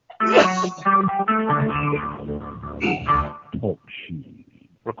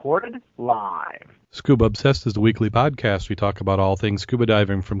Recorded live. Scuba Obsessed is the weekly podcast. We talk about all things scuba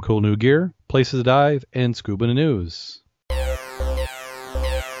diving, from cool new gear, places to dive, and scuba news.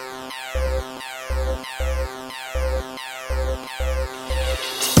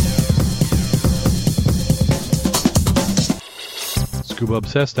 Scuba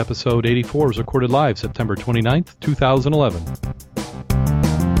Obsessed episode 84 was recorded live September 29th, 2011.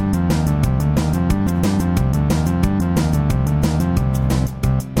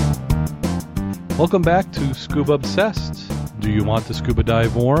 Welcome back to Scuba Obsessed. Do you want to scuba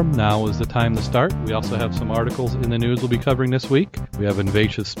dive warm? Now is the time to start. We also have some articles in the news we'll be covering this week. We have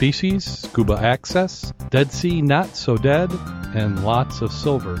invasive species, scuba access, Dead Sea Not So Dead, and lots of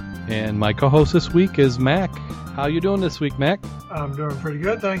silver. And my co-host this week is Mac. How you doing this week, Mac? I'm doing pretty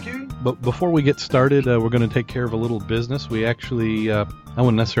good, thank you. But before we get started, we're going to take care of a little business. We actually, I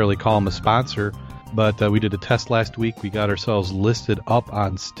wouldn't necessarily call them a sponsor, but we did a test last week. We got ourselves listed up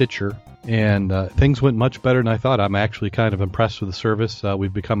on Stitcher, and things went much better than I thought. I'm actually kind of impressed with the service.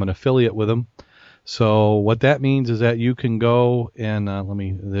 We've become an affiliate with them. So what that means is that you can go and,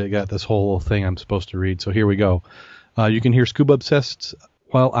 they got this whole thing I'm supposed to read, so here we go. You can hear Scuba Obsessed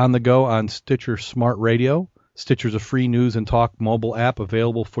while on the go on Stitcher Smart Radio. Stitcher's a free news and talk mobile app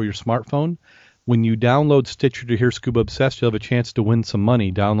available for your smartphone. When you download Stitcher to hear Scuba Obsessed, you'll have a chance to win some money.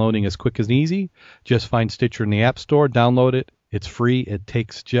 Downloading is quick and easy. Just find Stitcher in the App Store, download it. It's free. It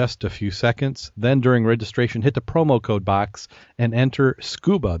takes just a few seconds. Then during registration, hit the promo code box and enter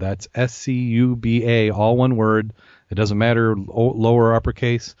SCUBA. That's SCUBA, all one word. It doesn't matter, lower or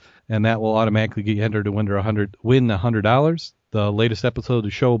uppercase, and that will automatically get you entered to win $100. The latest episode of the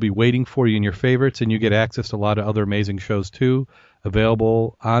show will be waiting for you in your favorites, and you get access to a lot of other amazing shows too.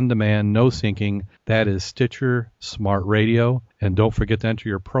 Available on demand, no syncing. That is Stitcher Smart Radio. And don't forget to enter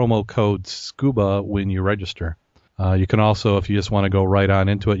your promo code SCUBA when you register. You can also, if you just want to go right on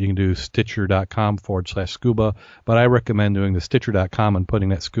into it, you can do Stitcher.com/scuba. But I recommend doing the Stitcher.com and putting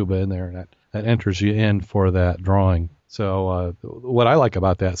that scuba in there, and that enters you in for that drawing. So what I like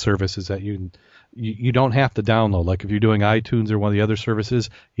about that service is that you don't have to download. Like if you're doing iTunes or one of the other services,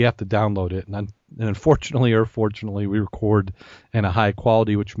 you have to download it. And unfortunately or fortunately, we record in a high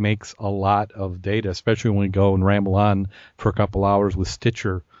quality, which makes a lot of data, especially when we go and ramble on for a couple hours with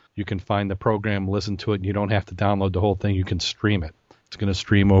Stitcher. You can find the program, listen to it, and you don't have to download the whole thing. You can stream it. It's going to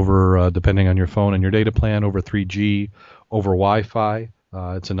stream over, depending on your phone and your data plan, over 3G, over Wi-Fi.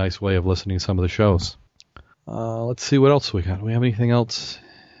 It's a nice way of listening to some of the shows. Let's see what else we got. Do we have anything else?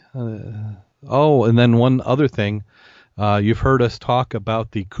 Oh, and then one other thing. You've heard us talk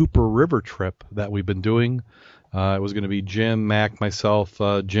about the Cooper River trip that we've been doing. It was going to be Jim, Mac, myself,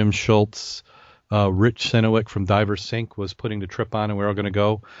 Jim Schultz, Rich Senowick from Divers Sync was putting the trip on, and we were all going to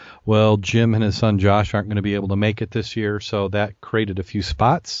go. Well, Jim and his son Josh aren't going to be able to make it this year, so that created a few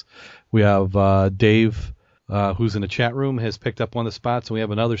spots. We have Dave, who's in the chat room, has picked up one of the spots, and we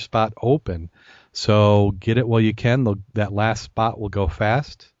have another spot open. So get it while you can. That last spot will go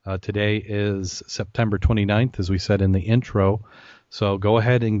fast. Today is September 29th, as we said in the intro. So go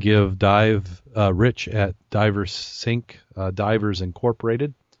ahead and give Rich at Divers Sync, Divers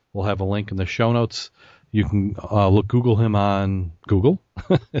Incorporated. We'll have a link in the show notes. You can Google him on Google,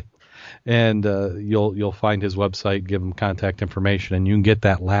 and you'll find his website. Give him contact information, and you can get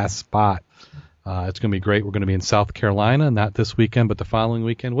that last spot. It's going to be great. We're going to be in South Carolina, not this weekend, but the following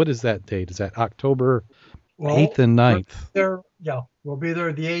weekend. What is that date? Is that October 8th and 9th? We'll be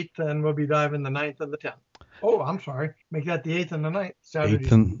there the 8th, and we'll be diving the 9th and the 10th. Oh, I'm sorry. Make that the 8th and the 9th. Saturday.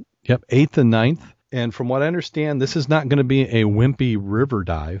 8th and 9th. And from what I understand, this is not going to be a wimpy river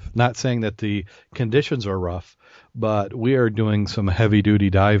dive. Not saying that the conditions are rough, but we are doing some heavy-duty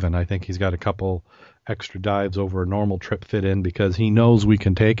diving. I think he's got a couple extra dives over a normal trip fit in because he knows we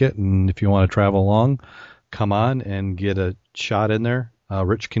can take it. And if you want to travel along, come on and get a shot in there.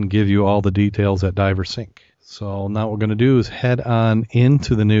 Rich can give you all the details at Diver Sync. So now what we're going to do is head on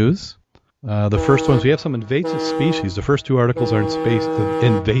into the news. The first ones, we have some invasive species. The first two articles are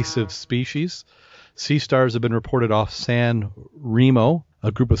invasive species. Sea stars have been reported off San Remo.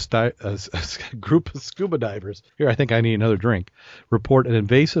 A group of scuba divers, here I think I need another drink, report an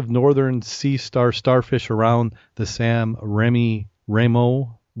invasive northern sea star starfish around the San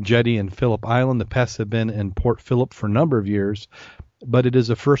Remo jetty in Phillip Island. The pests have been in Port Phillip for a number of years, but it is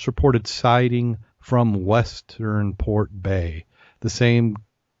the first reported sighting from Western Port Bay. The same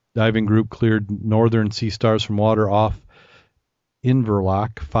diving group cleared northern sea stars from water off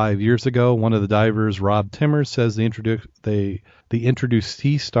Inverloch 5 years ago. One of the divers, Rob Timmers, says the introduced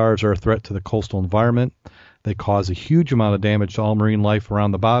sea stars are a threat to the coastal environment. They cause a huge amount of damage to all marine life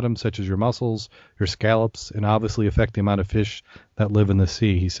around the bottom, such as your mussels, your scallops, and obviously affect the amount of fish that live in the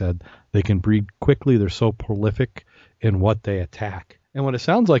sea, he said. They can breed quickly. They're so prolific in what they attack. And what it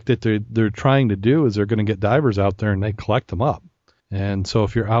sounds like that they're trying to do is they're going to get divers out there and they collect them up. And so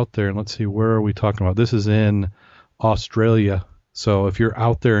if you're out there, and let's see, where are we talking about? This is in Australia. So if you're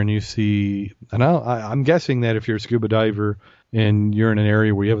out there and you see, and I'm guessing that if you're a scuba diver and you're in an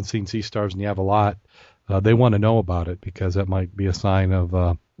area where you haven't seen sea stars and you have a lot, they want to know about it because that might be a sign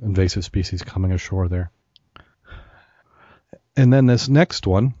of invasive species coming ashore there. And then this next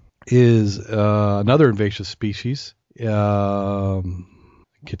one is another invasive species. Get to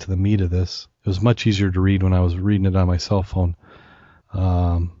the meat of this. It was much easier to read when I was reading it on my cell phone.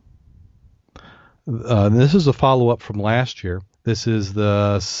 This is a follow-up from last year. This is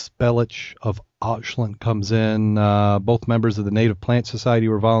the Spellich of Auckland comes in. Both members of the Native Plant Society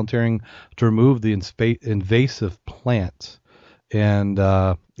were volunteering to remove the invasive plant. And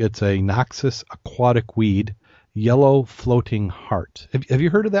it's a Noxus aquatic weed, yellow floating heart. Have you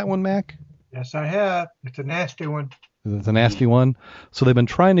heard of that one, Mac? Yes, I have. It's a nasty one. It's a nasty one. So they've been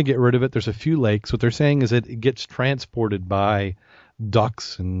trying to get rid of it. There's a few lakes. What they're saying is it gets transported by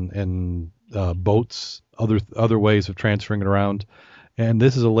ducks and boats, other ways of transferring it around. And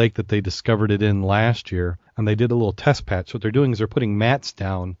this is a lake that they discovered it in last year, and they did a little test patch. What they're doing is they're putting mats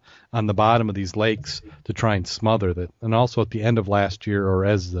down on the bottom of these lakes to try and smother it. And also at the end of last year, or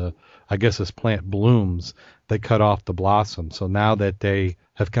as this plant blooms, they cut off the blossom. So now that they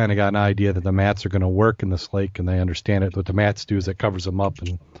have kind of got an idea that the mats are going to work in this lake, and they understand it, what the mats do is it covers them up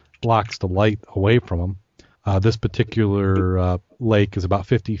and blocks the light away from them. This particular lake is about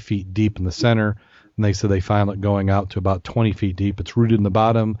 50 feet deep in the center, and they said they found it going out to about 20 feet deep. It's rooted in the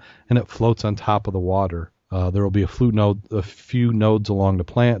bottom, and it floats on top of the water. There will be a few nodes along the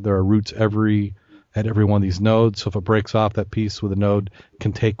plant. There are roots at every one of these nodes, so if it breaks off, that piece with a node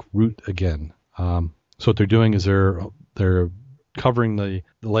can take root again. So what they're doing is they're covering the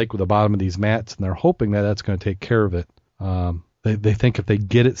lake with the bottom of these mats, and they're hoping that that's going to take care of it. They think if they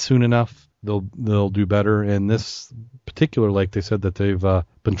get it soon enough, they'll do better. In this particular lake, they said that they've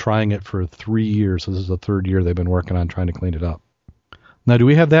been trying it for 3 years. So this is the third year they've been working on trying to clean it up. Now, do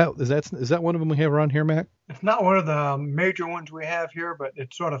we have that? Is that one of them we have around here, Mac? It's not one of the major ones we have here, but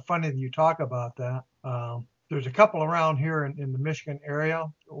it's sort of funny that you talk about that. There's a couple around here in the Michigan area.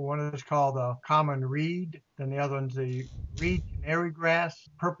 One is called the common reed, then the other one's the reed canary grass,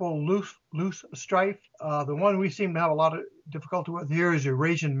 purple loose strife. The one we seem to have a lot of difficulty with here is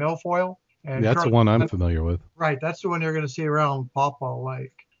Eurasian milfoil. And that's the one I'm familiar with. Right, that's the one you're going to see around Pawpaw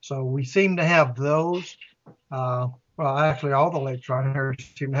Lake. So we seem to have those. Well, actually, all the lakes around here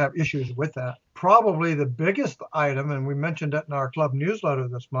seem to have issues with that. Probably the biggest item, and we mentioned it in our club newsletter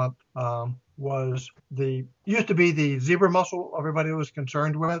this month, used to be the zebra mussel everybody was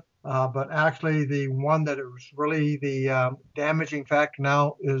concerned with, but actually the one that was really the damaging factor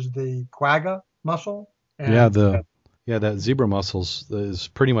now is the quagga mussel. And that zebra mussel is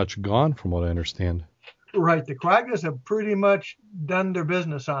pretty much gone from what I understand. Right, the quaggas have pretty much done their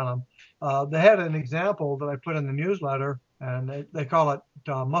business on them. They had an example that I put in the newsletter, and they call it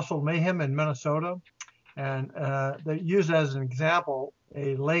Mussel Mayhem in Minnesota. And they use as an example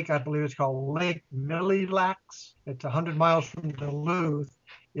a lake, I believe it's called Lake Mille Lacs. It's 100 miles from Duluth.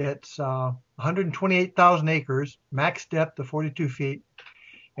 It's 128,000 acres, max depth of 42 feet.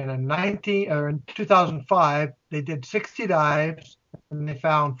 And in 2005, they did 60 dives, and they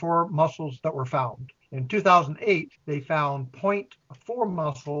found 4 mussels that were found. In 2008, they found 0.4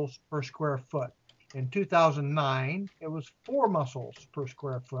 mussels per square foot. In 2009, it was 4 mussels per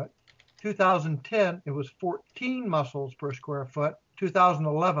square foot. 2010, it was 14 mussels per square foot.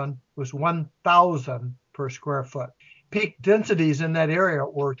 2011 was 1,000 per square foot. Peak densities in that area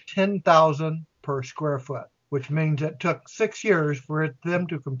were 10,000 per square foot, which means it took 6 years for them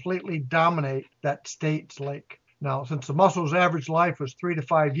to completely dominate that state's lake. Now, since the mussel's average life was 3 to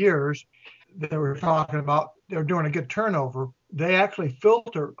 5 years, they were talking about they're doing a good turnover. They actually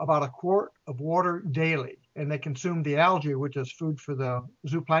filter about a quart of water daily, and they consume the algae, which is food for the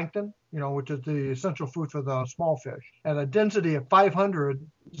zooplankton, which is the essential food for the small fish. At a density of 500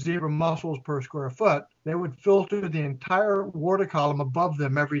 zebra mussels per square foot, they would filter the entire water column above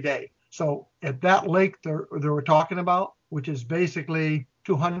them every day. So at that lake they were talking about, which is basically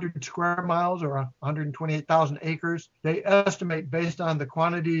 200 square miles or 128,000 acres, they estimate based on the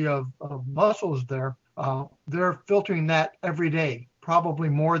quantity of mussels there, they're filtering that every day, probably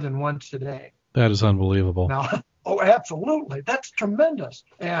more than once a day. That is unbelievable. Now, oh, absolutely. That's tremendous.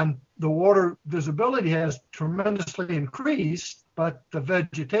 And the water visibility has tremendously increased, but the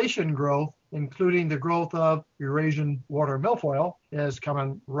vegetation growth including the growth of Eurasian water milfoil, is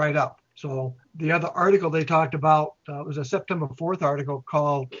coming right up. So the other article they talked about was a September 4th article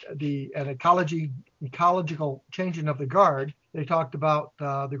called an ecological changing of the guard. They talked about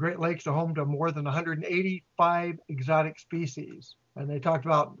the Great Lakes are home to more than 185 exotic species. And they talked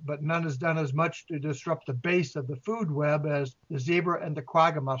about, but none has done as much to disrupt the base of the food web as the zebra and the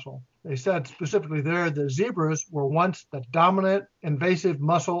quagga mussel. They said specifically there, the zebras were once the dominant invasive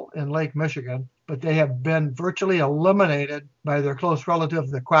mussel in Lake Michigan, but they have been virtually eliminated by their close relative,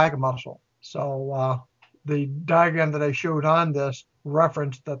 the quagga mussel. So the diagram that I showed on this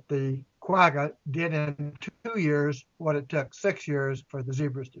referenced that the quagga did in 2 years what it took 6 years for the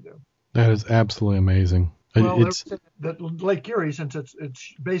zebras to do. That is absolutely amazing. Well, that Lake Erie, since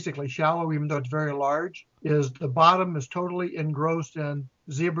it's basically shallow, even though it's very large, is the bottom is totally engrossed in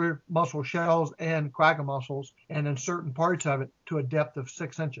zebra mussel shells and quagga mussels, and in certain parts of it to a depth of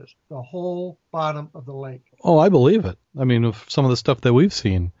 6 inches. The whole bottom of the lake. Oh, I believe it. I mean, of some of the stuff that we've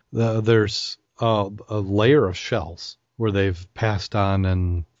seen, there's a layer of shells where they've passed on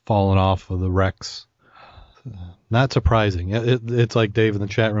and fallen off of the wrecks. Not surprising. It's like Dave in the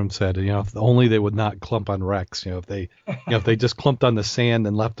chat room said, if only they would not clump on wrecks. If they just clumped on the sand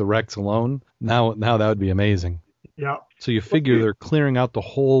and left the wrecks alone, now that would be amazing. Yeah. So you figure they're clearing out the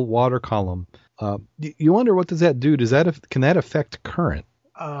whole water column. You wonder, what does that do? Can that affect current?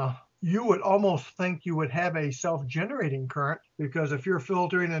 You would almost think you would have a self-generating current, because if you're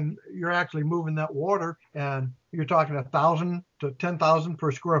filtering and you're actually moving that water, and you're talking 1,000 to 10,000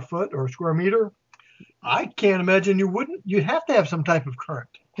 per square foot or square meter, I can't imagine you wouldn't. You'd have to have some type of current.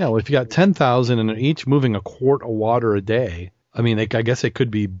 Yeah, well, if you got 10,000 and they're each moving a quart of water a day, I mean, I guess they could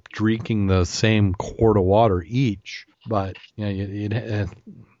be drinking the same quart of water each, but they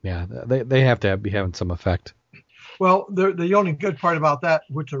have to be having some effect. Well, the only good part about that,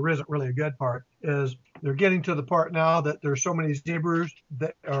 which there isn't really a good part, is they're getting to the part now that there's so many zebras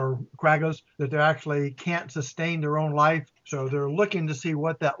or quaggas that they actually can't sustain their own life. So they're looking to see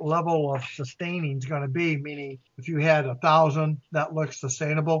what that level of sustaining is going to be, meaning if you had 1,000, that looks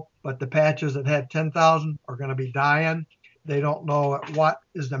sustainable, but the patches that had 10,000 are going to be dying. They don't know what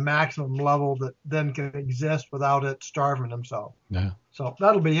is the maximum level that then can exist without it starving themselves. Yeah. So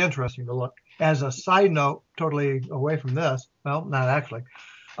that'll be interesting to look. As a side note, totally away from this, well, not actually,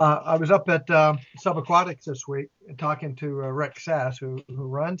 I was up at Subaquatics this week talking to Rick Sass, who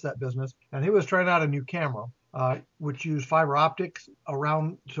runs that business, and he was trying out a new camera, which uses fiber optics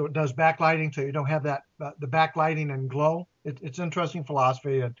around, so it does backlighting, so you don't have that the backlighting and glow. It's interesting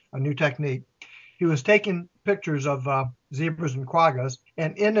philosophy and a new technique. He was taking pictures of zebras and quaggas,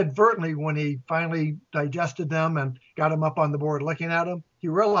 and inadvertently, when he finally digested them and got them up on the board looking at them, he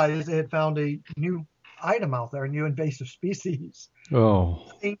realized they had found a new item out there, a new invasive species.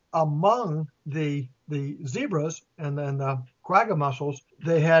 Oh. Among the zebras and then the quagga mussels,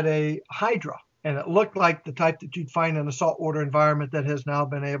 they had a hydra, and it looked like the type that you'd find in a saltwater environment that has now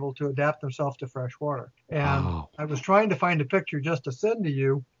been able to adapt themselves to fresh water. And wow. I was trying to find a picture just to send to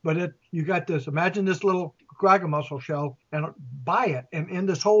you, but you got this, imagine this little quagga mussel shell, and by it, and in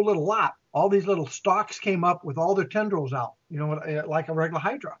this whole little lot, all these little stalks came up with all their tendrils out, like a regular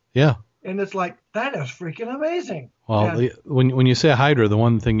hydra. Yeah. And it's like, that is freaking amazing. Well, when you say hydra, the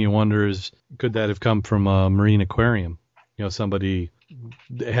one thing you wonder is, could that have come from a marine aquarium? Somebody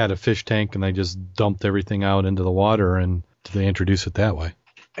had a fish tank and they just dumped everything out into the water, and they introduce it that way.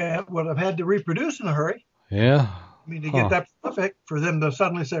 And would have had to reproduce in a hurry. Yeah. I mean, to get that perfect for them to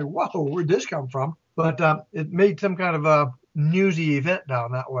suddenly say, whoa, where'd this come from? But it made some kind of a newsy event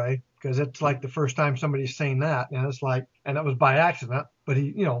down that way, because it's like the first time somebody's seen that. And it's like, and it was by accident. But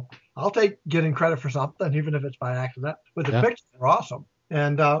I'll take getting credit for something, even if it's by accident. But the pictures are awesome.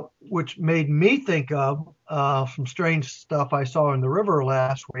 And which made me think of some strange stuff I saw in the river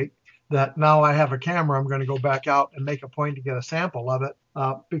last week, that now I have a camera, I'm going to go back out and make a point to get a sample of it,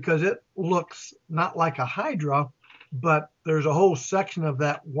 because it looks not like a hydra, but there's a whole section of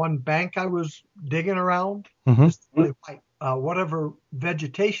that one bank I was digging around. Mm-hmm. It's really white. Whatever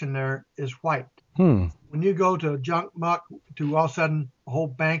vegetation there is white. When you go to junk muck to all of a sudden a whole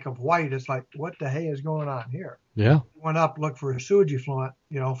bank of white, it's like, what the hey is going on here? Yeah. Went up, looked for a sewage effluent,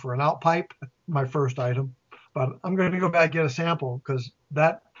 for an outpipe, my first item. But I'm going to go back and get a sample, because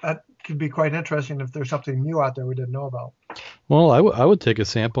that could be quite interesting if there's something new out there we didn't know about. Well, I would take a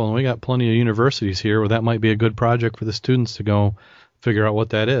sample, and we got plenty of universities here where that might be a good project for the students to go figure out what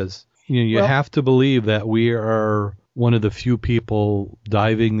that is. You have to believe that we are one of the few people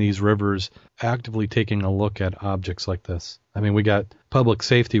diving these rivers actively taking a look at objects like this. I mean, we got public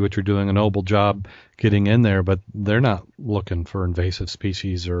safety, which are doing a noble job getting in there, but they're not looking for invasive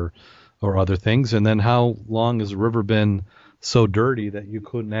species or or other things? And then how long has the river been so dirty that you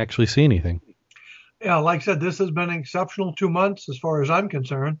couldn't actually see anything? Yeah, like I said, this has been an exceptional 2 months as far as I'm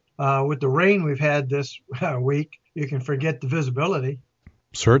concerned. With the rain we've had this week, you can forget the visibility.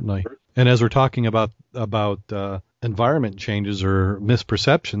 Certainly. And as we're talking about environment changes or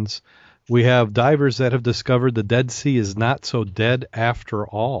misperceptions, we have divers that have discovered the Dead Sea is not so dead after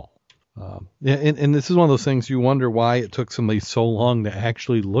all. And this is one of those things you wonder why it took somebody so long to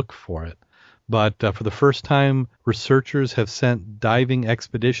actually look for it. But for the first time, researchers have sent diving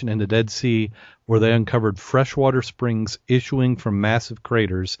expedition in the Dead Sea where they uncovered freshwater springs issuing from massive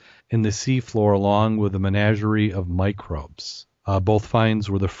craters in the seafloor along with a menagerie of microbes. Both finds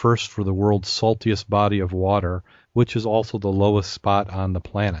were the first for the world's saltiest body of water, which is also the lowest spot on the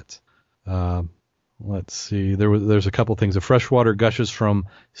planet. Let's see. There's a couple things. The freshwater gushes from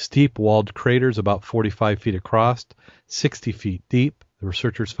steep-walled craters about 45 feet across, 60 feet deep. The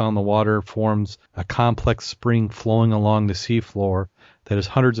researchers found the water forms a complex spring flowing along the seafloor that is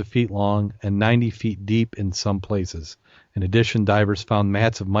hundreds of feet long and 90 feet deep in some places. In addition, divers found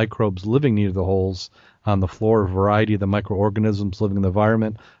mats of microbes living near the holes on the floor. A variety of the microorganisms living in the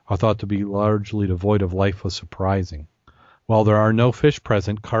environment are thought to be largely devoid of life was surprising. While there are no fish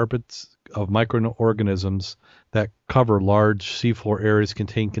present, carpets of microorganisms that cover large seafloor areas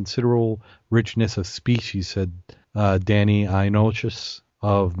contain considerable richness of species, said Danny Einochus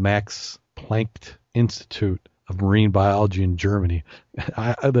of Max Planck Institute of Marine Biology in Germany.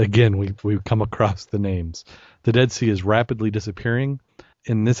 Again, we've come across the names. The Dead Sea is rapidly disappearing,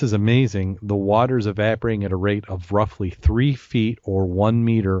 and this is amazing. The water is evaporating at a rate of roughly 3 feet or 1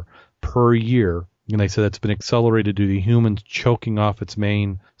 meter per year. And they said that's been accelerated due to humans choking off its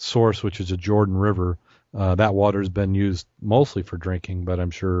main source, which is the Jordan River. That water has been used mostly for drinking, but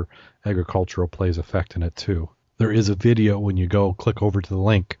I'm sure agricultural plays effect in it too. There is a video when you go click over to the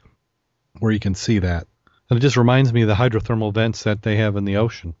link where you can see that. And it just reminds me of the hydrothermal vents that they have in the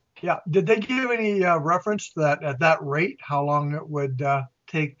ocean. Yeah. Did they give any reference to that at that rate, how long it would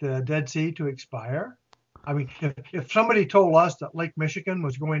take the Dead Sea to expire? I mean, if somebody told us that Lake Michigan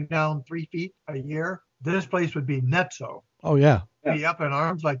was going down 3 feet a year, this place would be nutso. Oh, yeah. Be up in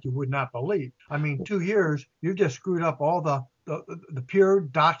arms like you would not believe. I mean, 2 years, you just screwed up all the pier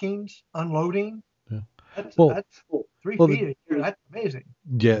dockings, unloading. Yeah. That's 3 well, feet a year. That's amazing.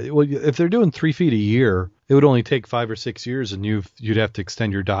 Yeah, well, if they're doing 3 feet a year, it would only take 5 or 6 years, and you'd have to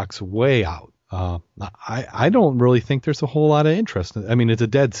extend your docks way out. I don't really think there's a whole lot of interest. I mean, it's a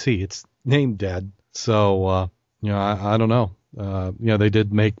Dead Sea. It's named dead. So, I don't know. They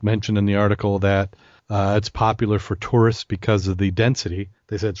did make mention in the article that it's popular for tourists because of the density.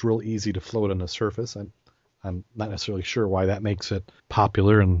 They said it's real easy to float on the surface. I'm not necessarily sure why that makes it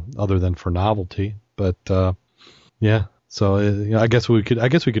popular, and other than for novelty. But yeah. So I guess we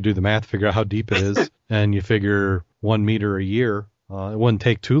could do the math, figure out how deep it is, and you figure 1 meter a year. It wouldn't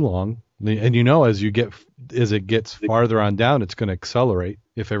take too long. And as it gets farther on down, it's going to accelerate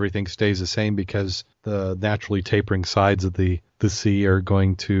if everything stays the same, because the naturally tapering sides of the sea are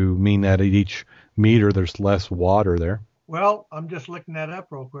going to mean that at each meter there's less water there. Well, I'm just looking that up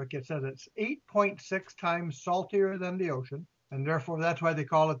real quick. It says it's 8.6 times saltier than the ocean, and therefore that's why they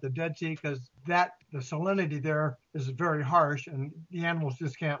call it the Dead Sea, because the salinity there is very harsh, and the animals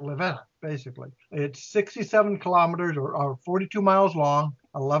just can't live in it, basically. It's 67 kilometers or 42 miles long,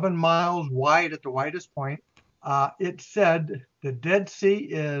 11 miles wide at the widest point. It said the Dead Sea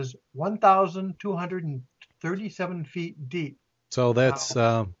is 1,237 feet deep. So that's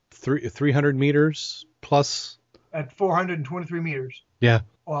 300 meters plus? At 423 meters. Yeah.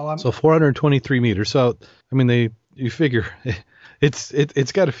 Well, so 423 meters. So, I mean, you figure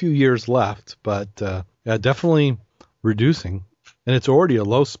it's got a few years left, but definitely reducing. And it's already a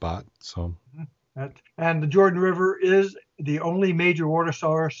low spot. So. And the Jordan River is the only major water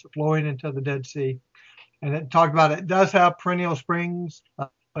source flowing into the Dead Sea. And it talked about it does have perennial springs,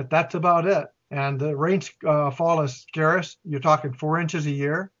 but that's about it. And the rainfall is scarce. You're talking 4 inches a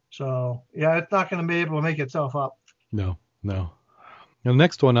year. So, yeah, it's not going to be able to make itself up. No. Now, the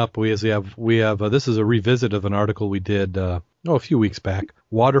next one up we have this is a revisit of an article we did a few weeks back.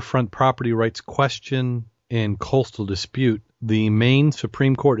 Waterfront property rights question in coastal dispute. The Maine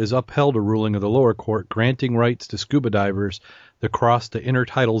Supreme Court has upheld a ruling of the lower court granting rights to scuba divers to cross the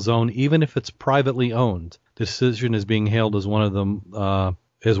intertidal zone, even if it's privately owned. The decision is being hailed as one of them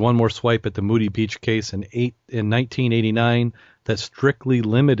as one more swipe at the Moody Beach case in 1989 that strictly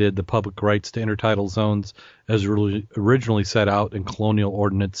limited the public rights to intertidal zones as originally set out in Colonial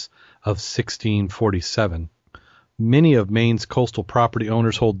Ordinance of 1647. Many of Maine's coastal property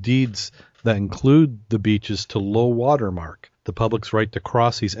owners hold deeds that include the beaches to low water mark. The public's right to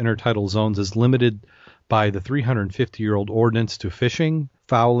cross these intertidal zones is limited by the 350-year-old ordinance to fishing,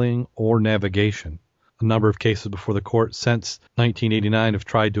 fouling, or navigation. A number of cases before the court since 1989 have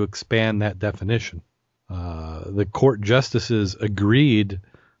tried to expand that definition. The court justices agreed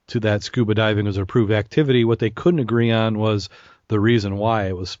to that scuba diving was an approved activity. What they couldn't agree on was the reason why.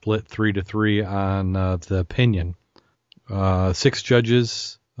 It was split 3-3 on the opinion. 6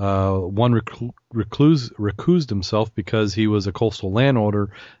 judges, one recused himself because he was a coastal landowner,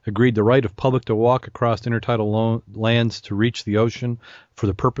 agreed the right of public to walk across intertidal lands to reach the ocean for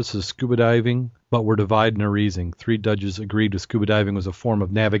the purposes of scuba diving, but were divided in their reasoning. 3 judges agreed with scuba diving was a form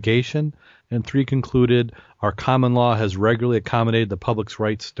of navigation, and 3 concluded our common law has regularly accommodated the public's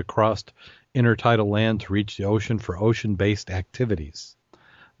rights to cross intertidal land to reach the ocean for ocean-based activities.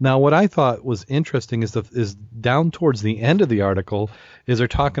 Now, what I thought was interesting is down towards the end of the article is they're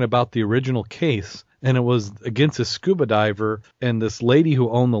talking about the original case, and it was against a scuba diver and this lady who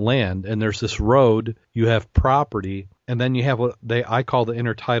owned the land, and there's this road, you have property, and then you have what I call the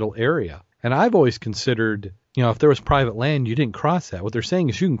intertidal area. And I've always considered, if there was private land, you didn't cross that. What they're saying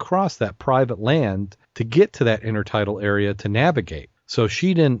is you can cross that private land to get to that intertidal area to navigate. So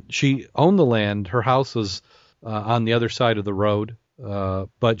she owned the land, her house was on the other side of the road,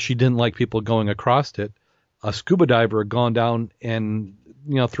 but she didn't like people going across it. A scuba diver had gone down and,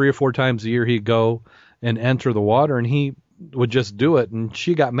 3 or 4 times a year he'd go and enter the water, and he would just do it. And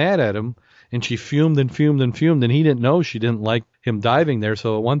she got mad at him, and she fumed and fumed and fumed, and he didn't know she didn't like him diving there.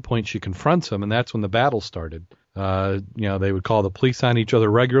 So at one point she confronts him, and that's when the battle started. They would call the police on each other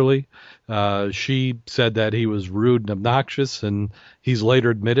regularly. She said that he was rude and obnoxious, and he's later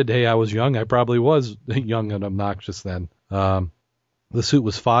admitted, hey, I was young. I probably was young and obnoxious then. The suit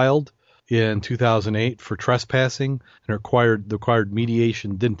was filed in 2008 for trespassing, and the required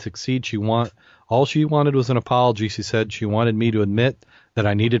mediation didn't succeed. All she wanted was an apology. She said she wanted me to admit that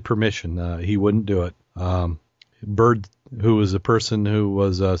I needed permission. He wouldn't do it. Bird, who was the person who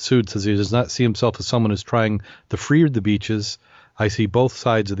was sued, says he does not see himself as someone who's trying to free the beaches. I see both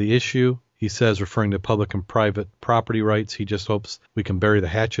sides of the issue. He says, referring to public and private property rights, he just hopes we can bury the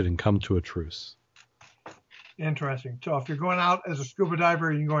hatchet and come to a truce. Interesting. So if you're going out as a scuba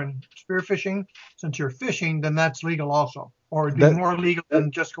diver and you're going spearfishing, since you're fishing, then that's legal also, or it'd be more legal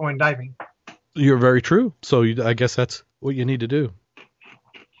than just going diving. You're very true. So I guess that's what you need to do.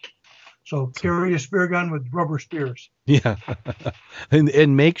 So carry a spear gun with rubber spears. Yeah,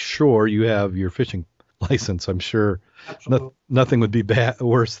 and make sure you have your fishing license. I'm sure nothing would be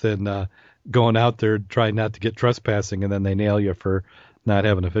worse than going out there trying not to get trespassing, and then they nail you for not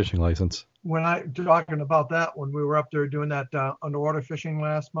having a fishing license. When talking about that, when we were up there doing that underwater fishing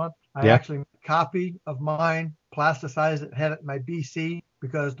last month, I actually made a copy of mine, plasticized it, had it in my BC,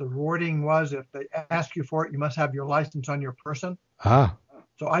 because the wording was if they ask you for it, you must have your license on your person.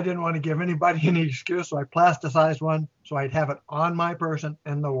 So I didn't want to give anybody any excuse, so I plasticized one so I'd have it on my person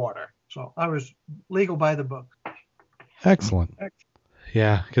in the water. So I was legal by the book. Excellent.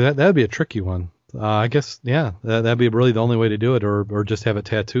 Yeah, because that'd be a tricky one. I guess, that'd be really the only way to do it, or just have it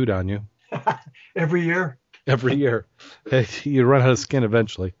tattooed on you. Every year? Every year. Hey, you run out of skin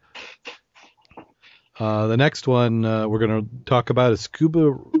eventually. The next one we're going to talk about is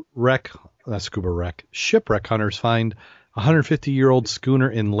shipwreck hunters find a 150-year-old schooner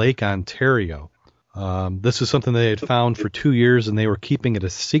in Lake Ontario. This is something they had found for 2 years, and they were keeping it a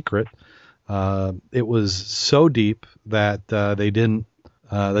secret. It was so deep that they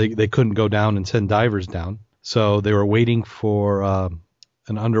couldn't go down and send divers down. So they were waiting for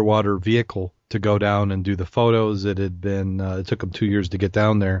an underwater vehicle to go down and do the photos. It took them 2 years to get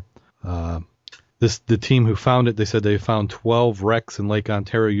down there. The team who found it, they said they found 12 wrecks in Lake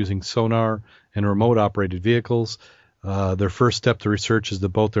Ontario using sonar and remote operated vehicles. Their first step to research is the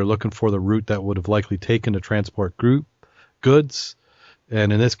boat they're looking for, the route that would have likely taken to transport goods.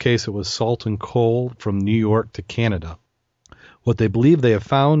 And in this case, it was salt and coal from New York to Canada. What they believe they have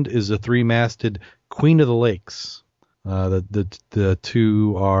found is a 3-masted Queen of the Lakes. The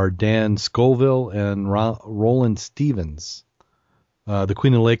two are Dan Scoville and Roland Stevens. The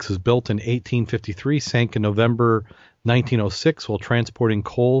Queen of the Lakes was built in 1853, sank in November 1906 while transporting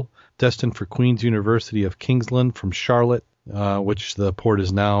coal destined for Queen's University of Kingsland from Charlotte, which the port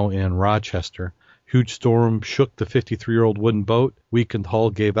is now in Rochester. Huge storm shook the 53-year-old wooden boat. Weakened hull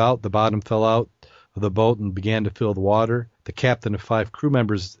gave out. The bottom fell out of the boat and began to fill the water. The captain and 5 crew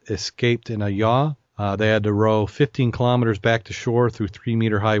members escaped in a yaw. They had to row 15 kilometers back to shore through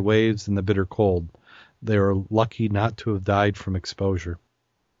 3-meter-high waves in the bitter cold. They were lucky not to have died from exposure.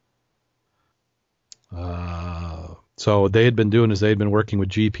 So what they had been doing is they had been working with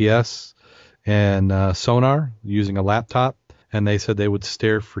GPS and sonar using a laptop. and they said they would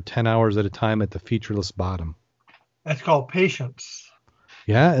stare for 10 hours at a time at the featureless bottom. That's called patience.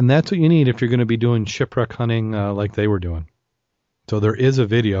 Yeah, and that's what you need if you're going to be doing shipwreck hunting like they were doing. So there is a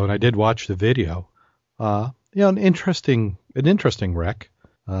video, and I did watch the video. An interesting wreck.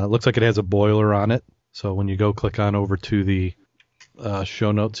 Looks like it has a boiler on it. So when you go click on over to the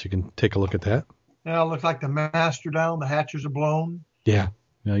show notes, you can take a look at that. Yeah, it looks like the masts are down, the hatches are blown. Yeah.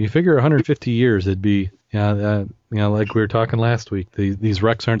 You figure 150 years, it'd be, like we were talking last week, these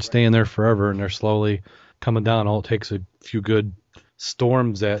wrecks aren't staying there forever, and they're slowly coming down. All it takes a few good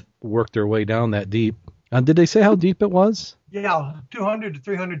storms that work their way down that deep. Did they say how deep it was? Yeah, 200 to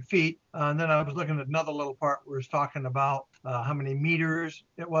 300 feet. And then I was looking at another little part where it's talking about how many meters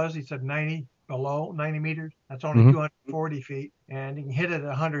it was. He said 90 meters. That's only 240 feet. And you can hit it at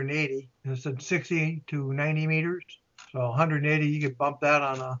 180. And it said 60 to 90 meters. So 180, you could bump that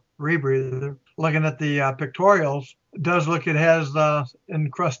on a rebreather. Looking at the pictorials, it does look it has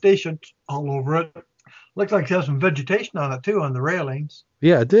incrustations all over it. Looks like it has some vegetation on it, too, on the railings.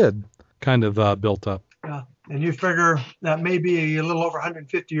 Yeah, it did. Kind of built up. Yeah. And you figure that may be a little over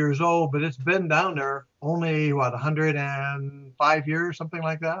 150 years old, but it's been down there only, 105 years, something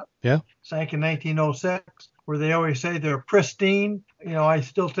like that? Yeah. Sank in 1906, where they always say they're pristine. I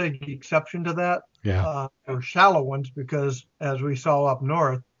still take exception to that. Yeah. They're shallow ones because, as we saw up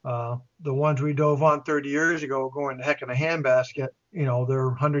north, the ones we dove on 30 years ago going to heck in a handbasket, they're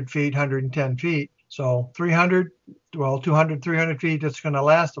 100 feet, 110 feet. So 200, 300 feet, it's going to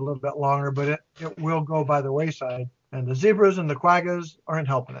last a little bit longer, but it will go by the wayside. And the zebras and the quaggas aren't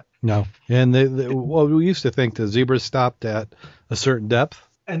helping it. No. And we used to think the zebras stopped at a certain depth.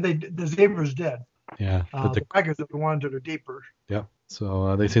 And the zebras did. Yeah. But the quaggas are the ones that are deeper. Yeah.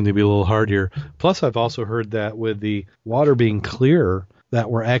 So they seem to be a little hard here. Plus, I've also heard that with the water being clearer,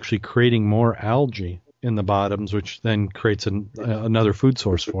 that we're actually creating more algae in the bottoms, which then creates another food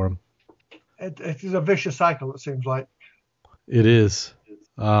source for them. It's a vicious cycle, it seems like. It is.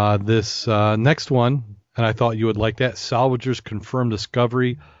 This next one, and I thought you would like that, salvagers confirm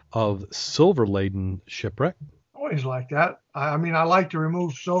discovery of silver-laden shipwreck. Always like that. I like to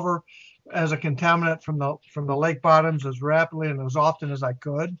remove silver as a contaminant from the lake bottoms as rapidly and as often as I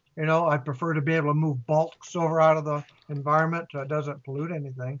could. I prefer to be able to move bulk silver out of the environment so it doesn't pollute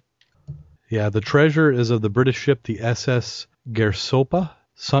anything. Yeah, the treasure is of the British ship, the SS Gersopa.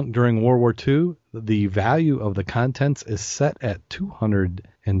 Sunk during World War II, the value of the contents is set at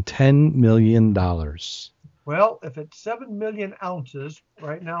 $210 million. Well, if it's 7 million ounces,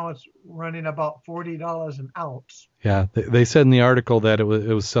 right now it's running about $40 an ounce. Yeah, they said in the article that it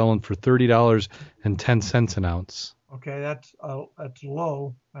was selling for $30.10 an ounce. Okay, that's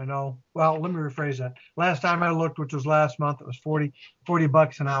low, I know. Well, let me rephrase that. Last time I looked, which was last month, it was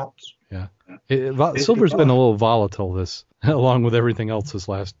 $40 an ounce. Yeah, silver's been a little volatile along with everything else this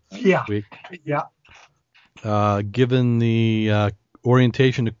last week. Yeah. Given the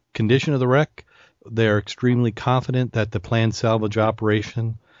orientation and condition of the wreck, they are extremely confident that the planned salvage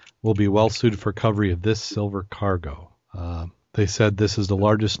operation will be well suited for recovery of this silver cargo. They said this is the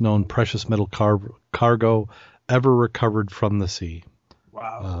largest known precious metal cargo ever recovered from the sea.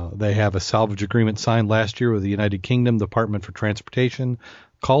 Wow. They have a salvage agreement signed last year with the United Kingdom Department for Transportation.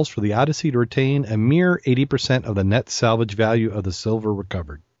 Calls for the Odyssey to retain a mere 80% of the net salvage value of the silver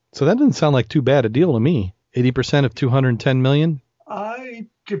recovered. So that doesn't sound like too bad a deal to me. 80% of $210 million? I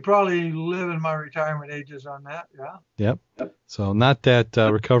could probably live in my retirement ages on that, yeah. Yep. So not that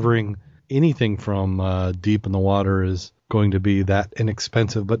recovering anything from deep in the water is going to be that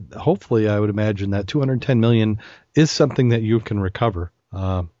inexpensive, but hopefully I would imagine that $210 million is something that you can recover.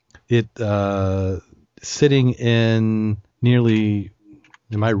 It sitting in nearly...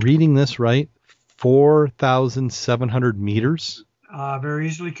 Am I reading this right? 4,700 meters? Very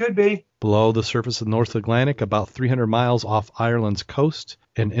easily could be. Below the surface of the North Atlantic, about 300 miles off Ireland's coast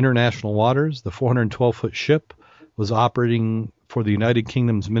in international waters, the 412-foot ship was operating for the United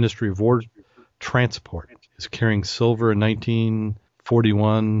Kingdom's Ministry of War Transport. It's carrying silver in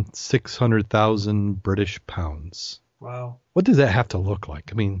 1941, 600,000 British pounds. Wow. What does that have to look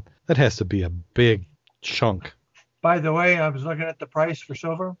like? That has to be a big chunk. By the way, I was looking at the price for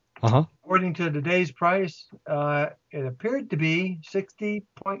silver. Uh-huh. According to today's price, it appeared to be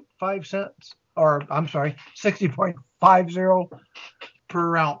 60.5 cents, or I'm sorry, 60.50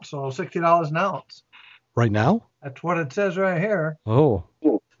 per ounce, so $60 an ounce. Right now? That's what it says right here. Oh.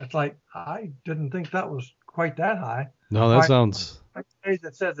 It's like, I didn't think that was quite that high. No, that sounds...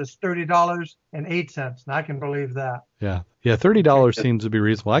 It says it's $30.08, and I can believe that. Yeah, $30 seems to be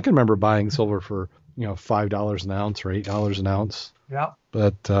reasonable. I can remember buying silver for $5 an ounce or $8 an ounce. Yeah.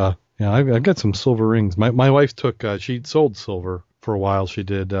 But Yeah, I've got some silver rings. My wife she sold silver for a while. She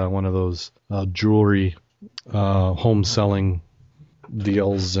did one of those jewelry home selling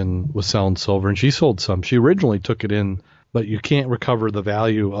deals and was selling silver, and she sold some. She originally took it in, but you can't recover the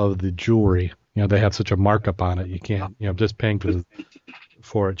value of the jewelry. They have such a markup on it. You can't, just paying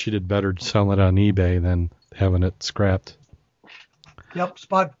for it. She did better selling it on eBay than having it scrapped. Yep,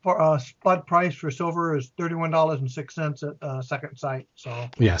 spot price for silver is $31.06 at Second Sight. So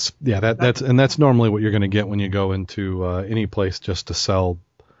yes, yeah, that's normally what you're going to get when you go into any place just to sell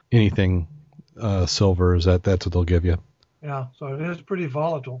anything silver. That's what they'll give you. Yeah, so it is pretty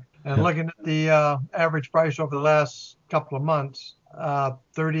volatile. And looking at the average price over the last couple of months,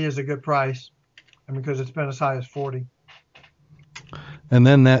 30 is a good price, because it's been as high as 40. And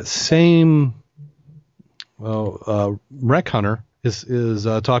then that same Wreck Hunter is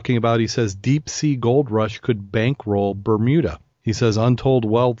talking about, he says, deep sea gold rush could bankroll Bermuda. He says untold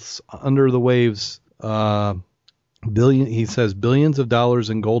wealths under the waves. He says billions of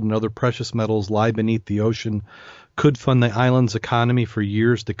dollars in gold and other precious metals lie beneath the ocean, could fund the island's economy for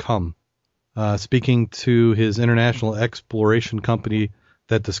years to come. Speaking to his international exploration company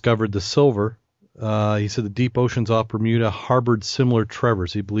that discovered the silver, he said the deep oceans off Bermuda harbored similar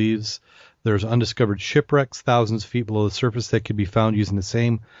treasures. He believes there's undiscovered shipwrecks thousands of feet below the surface that could be found using the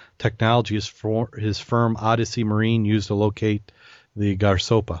same technology as his firm Odyssey Marine used to locate the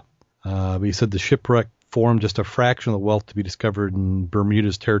Garsopa. But he said the shipwreck formed just a fraction of the wealth to be discovered in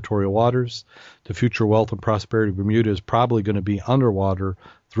Bermuda's territorial waters. The future wealth and prosperity of Bermuda is probably going to be underwater.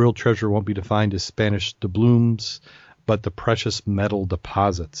 The real treasure won't be defined as Spanish doubloons, but the precious metal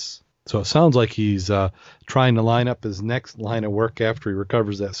deposits. So it sounds like he's trying to line up his next line of work after he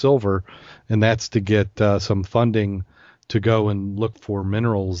recovers that silver, and that's to get some funding to go and look for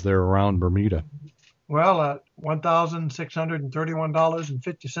minerals there around Bermuda. Well, at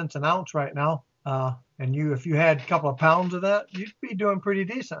 $1,631.50 an ounce right now, and if you had a couple of pounds of that, you'd be doing pretty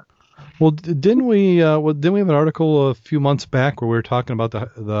decent. Well, didn't we have an article a few months back where we were talking about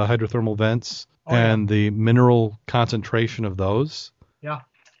the hydrothermal vents and the mineral concentration of those? Yeah.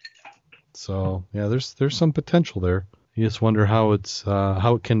 So yeah, there's some potential there. You just wonder how it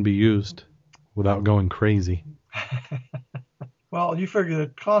can be used without going crazy. Well, you figure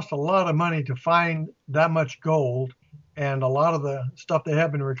it costs a lot of money to find that much gold, and a lot of the stuff they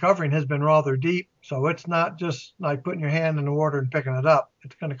have been recovering has been rather deep. So it's not just like putting your hand in the water and picking it up.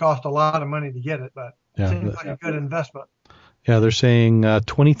 It's going to cost a lot of money to get it, but it seems like a good investment. Yeah, they're saying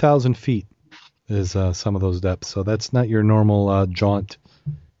 20,000 feet is some of those depths. So that's not your normal jaunt.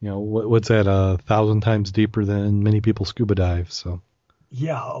 What's that? 1,000 times deeper than many people scuba dive. So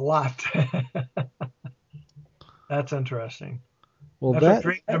yeah, a lot. That's interesting. Well, that's what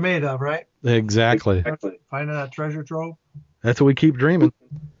dreams are made of, right? Exactly. Finding that treasure trove. That's what we keep dreaming.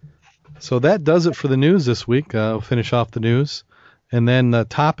 So that does it for the news this week. We'll finish off the news. And then the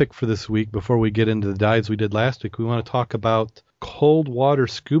topic for this week, before we get into the dives we did last week, we want to talk about cold water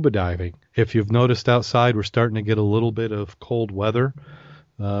scuba diving. If you've noticed outside, we're starting to get a little bit of cold weather.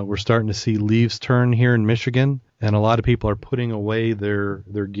 We're starting to see leaves turn here in Michigan, and a lot of people are putting away their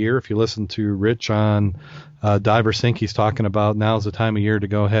gear. If you listen to Rich on Diver Sync, he's talking about now's the time of year to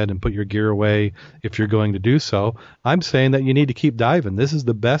go ahead and put your gear away if you're going to do so. I'm saying that you need to keep diving. This is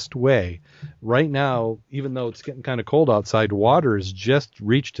the best way. Right now, even though it's getting kind of cold outside, water has just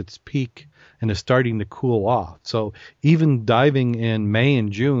reached its peak and is starting to cool off. So even diving in May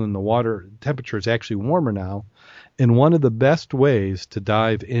and June, the water temperature is actually warmer now. And one of the best ways to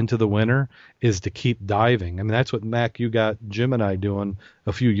dive into the winter is to keep diving. I mean, that's what, Mac, you got Jim and I doing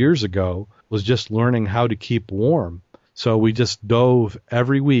a few years ago, was just learning how to keep warm. So we just dove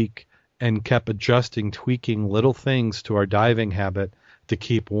every week and kept adjusting, tweaking little things to our diving habit to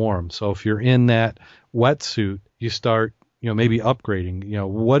keep warm. So if you're in that wetsuit, you start, maybe upgrading.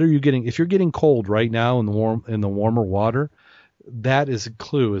 What are you getting? If you're getting cold right now in the warmer water, that is a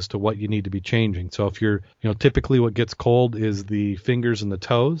clue as to what you need to be changing. So if you're, typically what gets cold is the fingers and the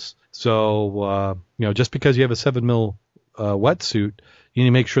toes. So, just because you have a 7 mil wetsuit, you need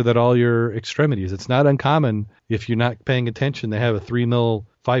to make sure that all your extremities, it's not uncommon if you're not paying attention to have a 3 mil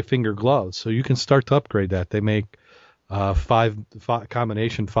 5-finger gloves. So you can start to upgrade that. They make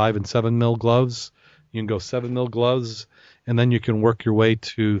combination 5 and 7 mil gloves. You can go 7 mil gloves, and then you can work your way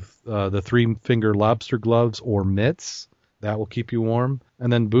to the 3-finger lobster gloves or mitts. That will keep you warm.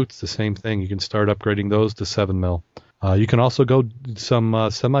 And then boots, the same thing. You can start upgrading those to 7 mil. You can also go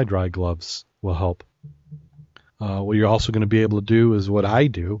some semi-dry gloves will help. What you're also going to be able to do is what I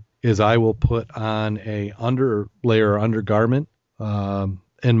do, is I will put on a underlayer or undergarment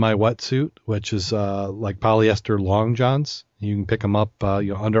in my wetsuit, which is like polyester long johns. You can pick them up.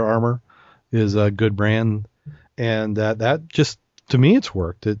 Under Armour is a good brand, and that just, to me, it's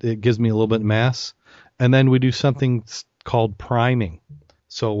worked. It gives me a little bit of mass, and then we do something called priming.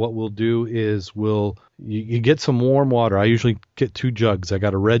 So what we'll do is you get some warm water. I usually get 2 jugs. I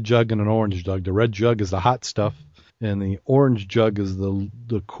got a red jug and an orange jug. The red jug is the hot stuff, and the orange jug is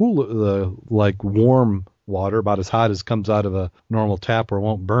the cooler, the like warm water, about as hot as comes out of a normal tap, or it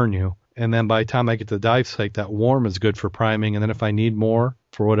won't burn you. And then by the time I get to the dive site, that warm is good for priming. And then if I need more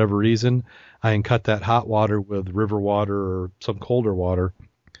for whatever reason, I can cut that hot water with river water or some colder water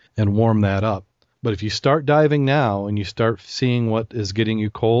and warm that up. But if you start diving now and you start seeing what is getting you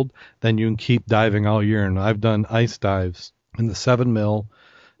cold, then you can keep diving all year. And I've done ice dives in the 7 mil,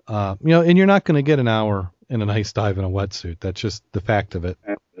 and you're not going to get an hour in an ice dive in a wetsuit. That's just the fact of it.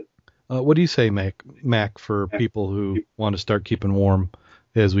 What do you say, Mac, for people who want to start keeping warm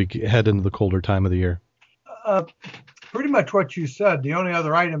as we head into the colder time of the year? Pretty much what you said. The only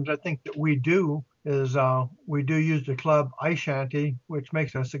other items I think that we do is we do use the club ice shanty, which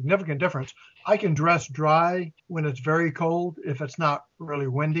makes a significant difference. I can dress dry when it's very cold if it's not really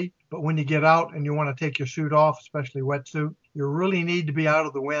windy. But when you get out and you want to take your suit off, especially wetsuit, you really need to be out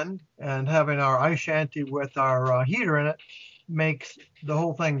of the wind. And having our ice shanty with our heater in it makes the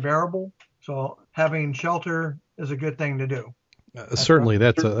whole thing bearable. So having shelter is a good thing to do. Certainly,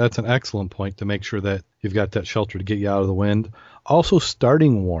 that's an excellent point, to make sure that you've got that shelter to get you out of the wind. Also,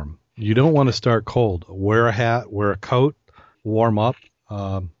 starting warm. You don't want to start cold. Wear a hat, wear a coat, warm up.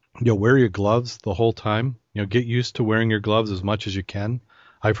 Wear your gloves the whole time. Get used to wearing your gloves as much as you can.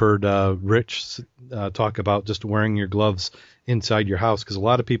 I've heard Rich talk about just wearing your gloves inside your house, because a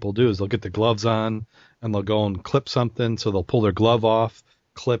lot of people do is they'll get the gloves on and they'll go and clip something, so they'll pull their glove off,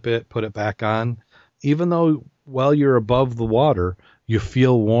 clip it, put it back on. Even though while you're above the water, you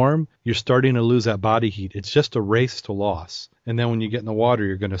feel warm, you're starting to lose that body heat. It's just a race to loss. And then when you get in the water,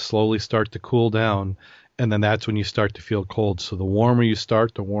 you're going to slowly start to cool down, and then that's when you start to feel cold. So the warmer you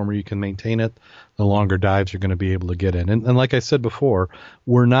start, the warmer you can maintain it, the longer dives you're going to be able to get in. And like I said before,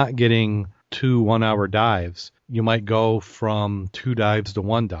 we're not getting 2 1-hour dives. You might go from 2 dives to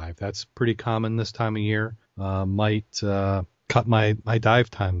 1 dive. That's pretty common this time of year. Might cut my dive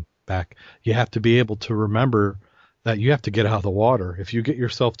time back. You have to be able to remember that you have to get out of the water. If you get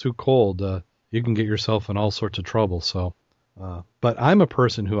yourself too cold, you can get yourself in all sorts of trouble. So, but I'm a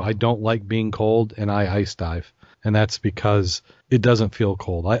person who I don't like being cold, and I ice dive, and that's because it doesn't feel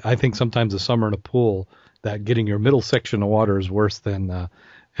cold. I think sometimes the summer in a pool, that getting your middle section of water is worse than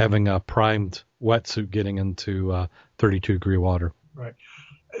having a primed wetsuit getting into 32-degree water. Right.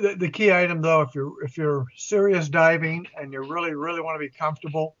 The key item, though, if you're serious diving and you really want to be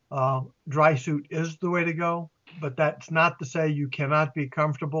comfortable, dry suit is the way to go. But that's not to say you cannot be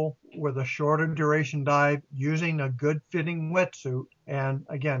comfortable with a shorter duration dive using a good fitting wetsuit. And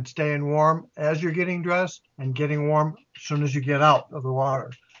again, staying warm as you're getting dressed and getting warm as soon as you get out of the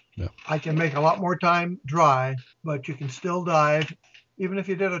water. Yeah. I can make a lot more time dry, but you can still dive. Even if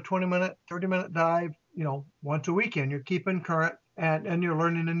you did a 20-minute, 30-minute dive, once a weekend, you're keeping current and you're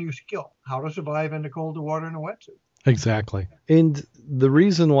learning a new skill, how to survive in the colder water in a wetsuit. Exactly. And the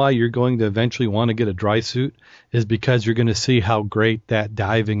reason why you're going to eventually want to get a dry suit is because you're going to see how great that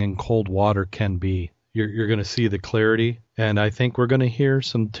diving in cold water can be. You're going to see the clarity. And I think we're going to hear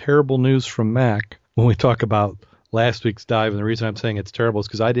some terrible news from Mac when we talk about last week's dive. And the reason I'm saying it's terrible is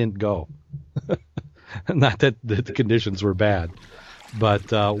because I didn't go. Not that the conditions were bad.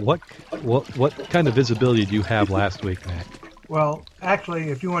 But what kind of visibility do you have last week, Mac? Well, actually,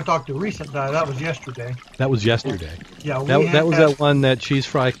 if you want to talk to recent dive, that was yesterday. That was yesterday. Yeah, that was that one that Cheese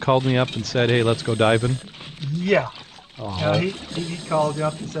Fry called me up and said, "Hey, let's go diving." Yeah. Oh. Yeah, he called you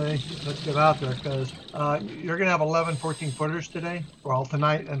up to say, let's get out there, because you're going to have 11 14-footers today, well,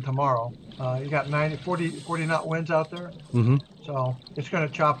 tonight and tomorrow. You got 40 knot winds out there, so it's going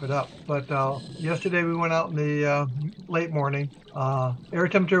to chop it up. But yesterday we went out in the late morning. Air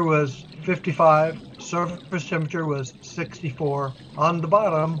temperature was 55, surface temperature was 64. On the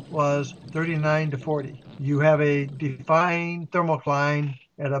bottom was 39 to 40. You have a defined thermocline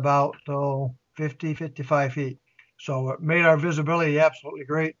at about 50, 55 feet. So it made our visibility absolutely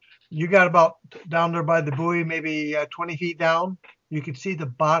great. You got about down there by the buoy, maybe 20 feet down. You could see the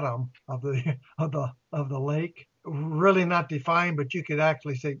bottom of the lake. Really not defined, but you could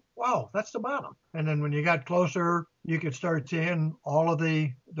actually say, "Wow, that's the bottom." And then when you got closer, you could start seeing all of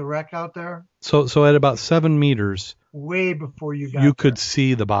the wreck out there. So at about 7 meters, way before you got, you could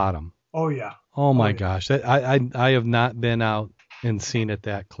see the bottom. Oh yeah. Oh my gosh, I have not been out and seen it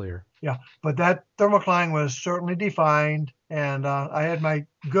that clear. Yeah, but that thermocline was certainly defined, and I had my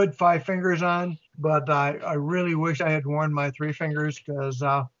good 5 fingers on, but I really wish I had worn my 3 fingers because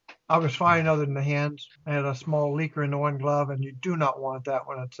I was fine other than the hands. I had a small leaker in the one glove, and you do not want that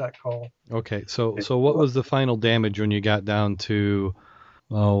when it's that cold. Okay, so what was the final damage when you got down to,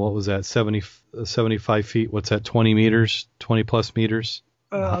 what was that, 75 feet? What's that, 20 meters, 20 plus meters?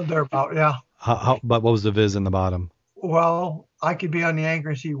 They're about, yeah. But what was the viz in the bottom? Well, I could be on the anchor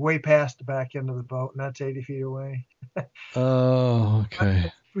and see way past the back end of the boat, and that's 80 feet away. Oh,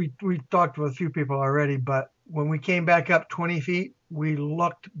 okay. We talked with a few people already, but when we came back up 20 feet, we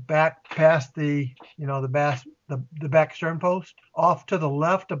looked back past the back stern post off to the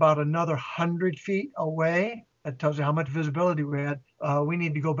left about another 100 feet away. That tells you how much visibility we had. We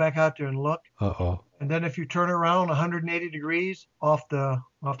need to go back out there and look. Uh-oh. And then if you turn around 180 degrees off the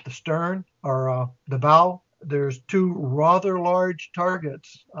stern or the bow, there's 2 rather large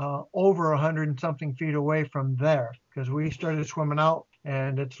targets over 100 and something feet away from there, because we started swimming out,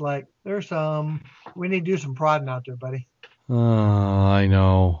 and it's like we need to do some prodding out there, buddy. Oh, I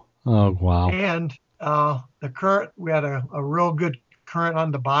know. Oh, wow. And the current, we had a real good current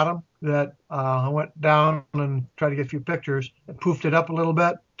on the bottom that I went down and tried to get a few pictures and poofed it up a little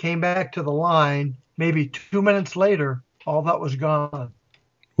bit, came back to the line. Maybe 2 minutes later, all that was gone.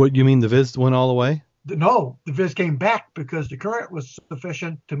 What, you mean the viz went all the way? No, the viz came back because the current was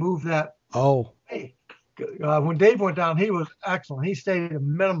sufficient to move that. Oh. Hey, when Dave went down, he was excellent. He stayed a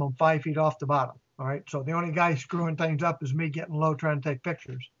minimum 5 feet off the bottom. All right. So the only guy screwing things up is me getting low trying to take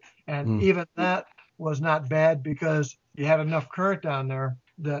pictures. And even that was not bad because you had enough current down there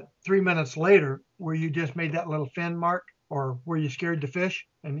that 3 minutes later, where you just made that little fin mark or where you scared the fish,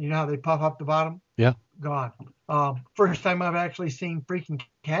 and you know how they puff up the bottom? Yeah. Gone. First time I've actually seen freaking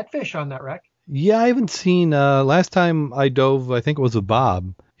catfish on that wreck. Yeah, I haven't seen, last time I dove, I think it was with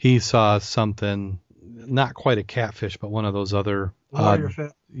Bob, he saw something, not quite a catfish, but one of those other. Lawyer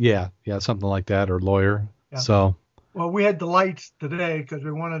fish. Yeah, something like that, or lawyer. Yeah. So. Well, we had the lights today because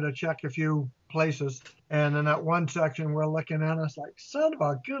we wanted to check a few places. And in that one section, we're looking at us like, son of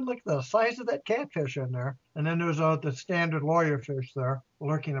a good, look at the size of that catfish in there. And then there's the standard lawyer fish there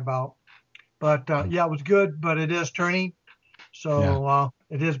lurking about. But yeah, it was good, but it is turning. So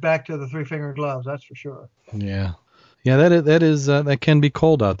it is back to the 3-finger gloves, that's for sure. Yeah. Yeah, that can be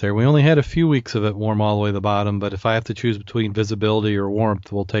cold out there. We only had a few weeks of it warm all the way to the bottom, but if I have to choose between visibility or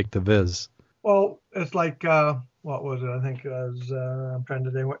warmth, we'll take the viz. Well, it's like, what was it? I think it was, I'm trying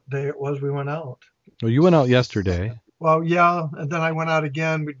to think what day it was we went out. Well, you went out yesterday. Well, yeah, and then I went out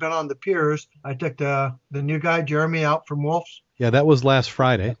again. We'd been on the piers. I took the new guy, Jeremy, out from Wolf's. Yeah, that was last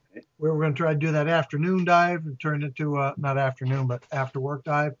Friday. We were going to try to do that afternoon dive. It turned into not afternoon, but after work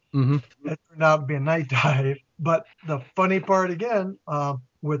dive. Mm-hmm. It turned out to be a night dive. But the funny part again,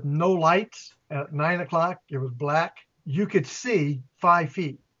 with no lights at 9 o'clock, it was black. You could see 5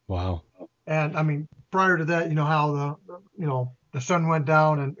 feet. Wow. And I mean, prior to that, you know how the sun went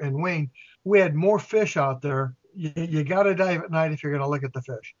down and waned. We had more fish out there. You got to dive at night if you're going to look at the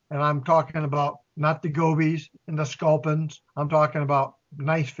fish. And I'm talking about not the gobies and the sculpins. I'm talking about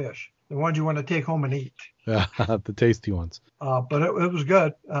nice fish, the ones you want to take home and eat. The tasty ones. But it was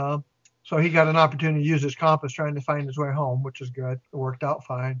good. So he got an opportunity to use his compass trying to find his way home, which is good. It worked out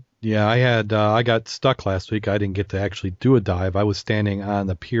fine. Yeah, I got stuck last week. I didn't get to actually do a dive. I was standing on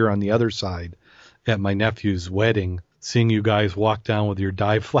the pier on the other side at my nephew's wedding, seeing you guys walk down with your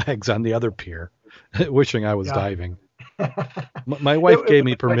dive flags on the other pier, wishing I was diving. My wife gave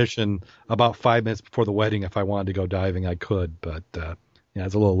me permission about 5 minutes before the wedding. If I wanted to go diving, I could, but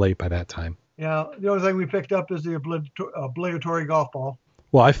it's a little late by that time. Yeah, the only thing we picked up is the obligatory golf ball.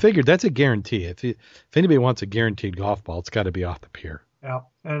 Well, I figured that's a guarantee. If anybody wants a guaranteed golf ball, it's got to be off the pier. Yeah,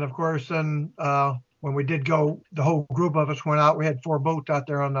 and of course, then when we did go, the whole group of us went out. We had 4 boats out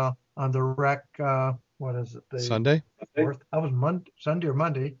there on the wreck. What is it? Sunday? That was Sunday or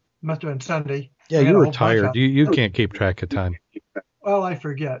Monday. Must have been Sunday. Yeah, you were tired. You can't keep track of time. Well, I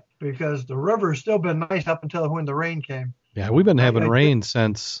forget because the river has still been nice up until when the rain came. Yeah, we've been having rain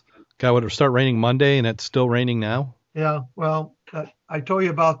since. God, would it start raining Monday, and it's still raining now? Yeah, well, I told you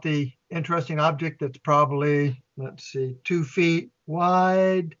about the interesting object that's probably, 2 feet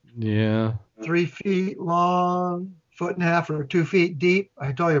wide. Yeah. 3 feet long, 1.5 feet or 2 feet deep.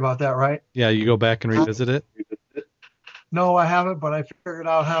 I told you about that, right? Yeah, you go back and revisit it? No, I haven't, but I figured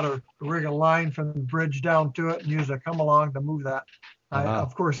out how to rig a line from the bridge down to it and use a come-along to move that.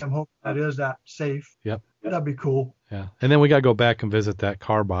 Of course, I'm hoping that is that safe. Yep. That'd be cool. Yeah, and then we got to go back and visit that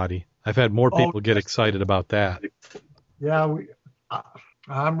car body. I've had more people get excited about that. Yeah,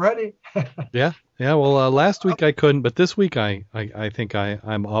 I'm ready. Yeah. Well, last week I couldn't, but this week I think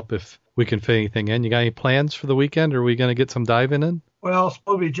I'm up. If we can fit anything in. You got any plans for the weekend? Are we going to get some diving in? Well, it's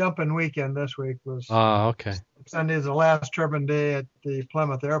supposed to be jumping weekend this week. Okay. Sunday's the last turbine day at the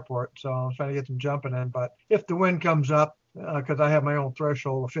Plymouth airport, so I'm trying to get some jumping in. But if the wind comes up, because I have my own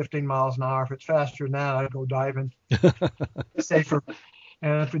threshold of 15 miles an hour, if it's faster than that, I'd go diving. It's safer.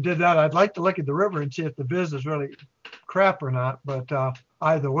 And if we did that, I'd like to look at the river and see if the viz is really crap or not. But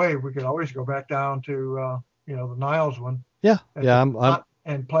either way, we could always go back down to the Niles one. Yeah,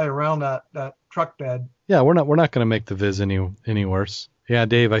 and play around that truck bed. Yeah, we're not going to make the viz any worse. Yeah,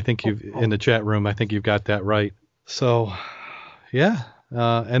 Dave, I think in the chat room, I think you've got that right. So, yeah,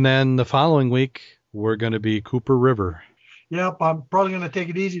 and then the following week we're going to be Cooper River. Yep, I'm probably going to take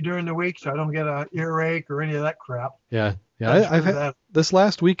it easy during the week so I don't get an earache or any of that crap. Yeah. I've had this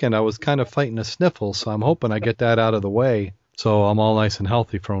last weekend. I was kind of fighting a sniffle, so I'm hoping I get that out of the way, so I'm all nice and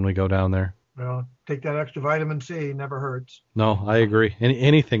healthy for when we go down there. Well, take that extra vitamin C. Never hurts. No, I agree.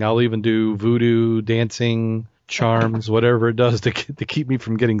 Anything. I'll even do voodoo, dancing, charms, whatever it does to keep me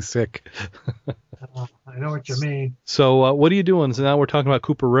from getting sick. I know what you mean. So what are you doing? So now we're talking about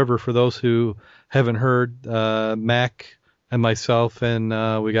Cooper River. For those who haven't heard, Mac and myself and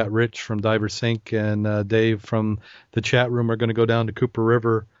we got Rich from Diver Sync and Dave from the chat room are going to go down to Cooper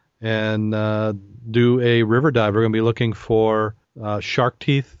River and do a river dive. We're going to be looking for shark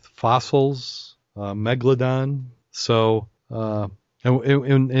teeth, fossils, megalodon. So,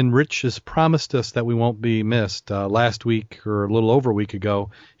 and Rich has promised us that we won't be missed. Last week or a little over a week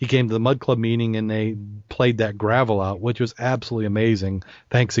ago, he came to the Mud Club meeting and they played that gravel out, which was absolutely amazing.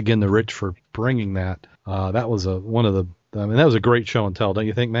 Thanks again to Rich for bringing that. That was that was a great show and tell, don't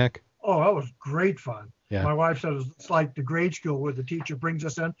you think, Mac? Oh, that was great fun. Yeah. My wife said it's like the grade school where the teacher brings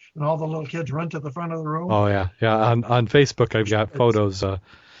us in and all the little kids run to the front of the room. Oh yeah. On Facebook, I've got photos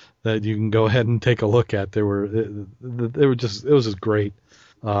that you can go ahead and take a look at. They were just, it was just great.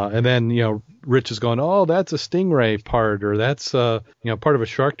 And then Rich is going, oh, that's a stingray part, or that's part of a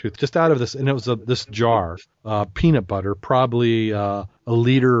shark tooth, just out of this, and it was this jar, peanut butter, probably a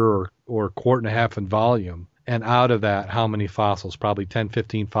liter or quart and a half in volume. And out of that, how many fossils? Probably 10,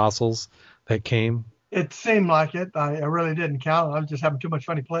 15 fossils that came. It seemed like it. I really didn't count. I was just having too much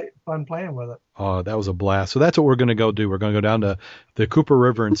fun playing with it. Oh, that was a blast. So that's what we're going to go do. We're going to go down to the Cooper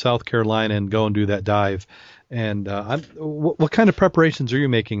River in South Carolina and go and do that dive. And what kind of preparations are you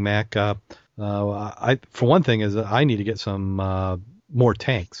making, Mac? For one thing, is I need to get some more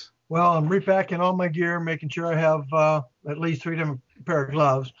tanks. Well, I'm repacking all my gear, making sure I have at least 3 different pair of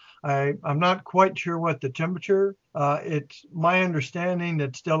gloves. I'm not quite sure what the temperature. It's my understanding that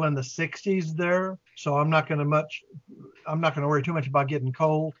it's still in the 60s there, so I'm not going to worry too much about getting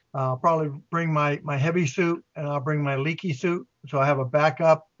cold. I'll probably bring my heavy suit and I'll bring my leaky suit, so I have a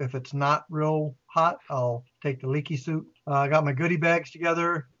backup. If it's not real hot, I'll take the leaky suit. I got my goodie bags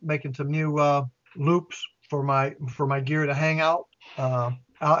together, making some new loops for my gear to hang out.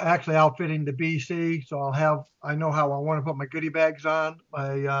 Actually outfitting the BC, so I know how I want to put my goodie bags on,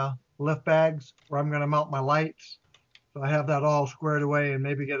 my lift bags, where I'm going to mount my lights. So I have that all squared away and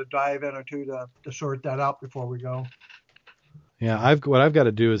maybe get a dive in or two to sort that out before we go. Yeah, what I've got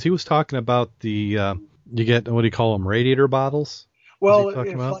to do is, he was talking about the, you get, what do you call them, radiator bottles? Well, it's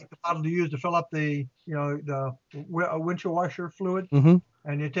like the bottle you use to fill up the windshield washer fluid. Mm-hmm.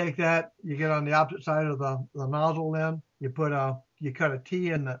 And you take that, you get on the opposite side of the nozzle, then you cut a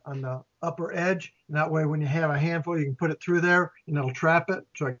T on the upper edge, and that way when you have a handful, you can put it through there, and it'll trap it,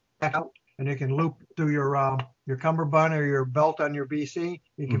 so it back out, and you can loop through your cummerbund or your belt on your BC.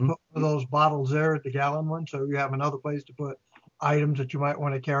 You can put one of those bottles there, the gallon one, so you have another place to put items that you might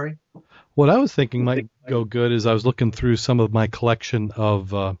want to carry. What I was thinking might go good is I was looking through some of my collection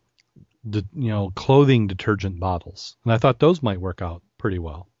of clothing detergent bottles, and I thought those might work out pretty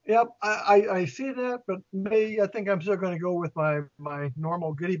well. Yep, I see that, but I think I'm still going to go with my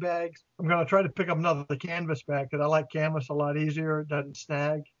normal goodie bags. I'm going to try to pick up another canvas bag because I like canvas a lot easier. It doesn't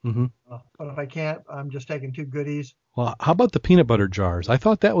snag. Mm-hmm. But if I can't, I'm just taking 2 goodies. Well, how about the peanut butter jars? I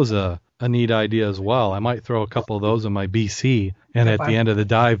thought that was a neat idea as well. I might throw a couple of those in my BC, and at the end of the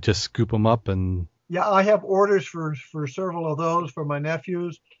dive, just scoop them up and... Yeah, I have orders for several of those for my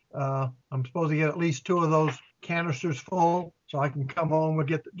nephews. I'm supposed to get at least 2 of those canisters full, so I can come home and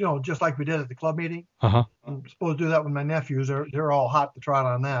get, just like we did at the club meeting. Uh-huh. I'm supposed to do that with my nephews. They're all hot to trot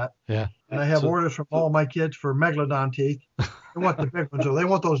on that. Yeah. And I have orders from all my kids for megalodon teeth. They want the big ones, so they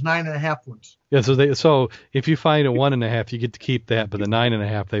want those 9.5 ones. Yeah. So if you find a 1.5, you get to keep that, but the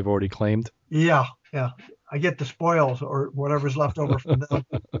 9.5 they've already claimed. Yeah. I get the spoils or whatever's left over from them.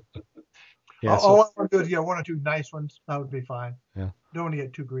 Yeah. All I want to do is get 1 or 2 nice ones. That would be fine. Yeah. Don't want to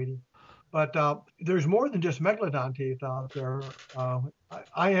get too greedy. But there's more than just megalodon teeth out there.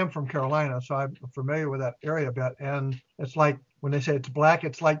 I am from Carolina, so I'm familiar with that area a bit. And it's like when they say it's black,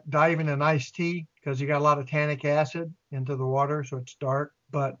 it's like diving in iced tea because you got a lot of tannic acid into the water, so it's dark.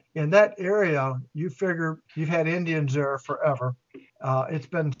 But in that area, you figure you've had Indians there forever. It's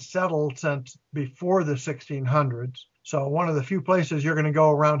been settled since before the 1600s. So one of the few places you're going to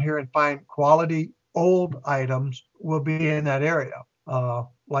go around here and find quality old items will be in that area.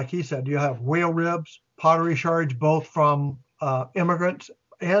 Like he said, you have whale ribs, pottery shards, both from immigrants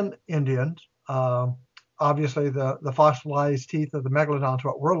and Indians. Obviously, the fossilized teeth of the megalodon is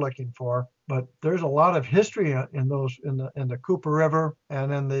what we're looking for. But there's a lot of history in those in the Cooper River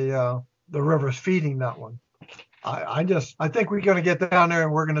and in the rivers feeding that one. I think we're going to get down there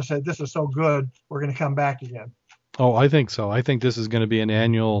and we're going to say this is so good we're going to come back again. Oh, I think so. I think this is going to be an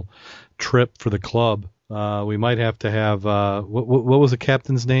annual trip for the club. We might have to have what was the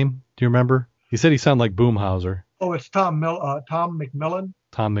captain's name? Do you remember? He said he sounded like Boomhauser. Oh, it's Tom McMillan.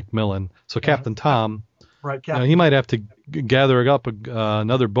 Tom McMillan. So Captain Tom. Right, Captain. He might have to gather up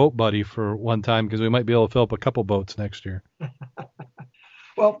another boat buddy for one time because we might be able to fill up a couple boats next year.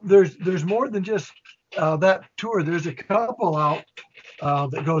 Well, there's more than just that tour. There's a couple out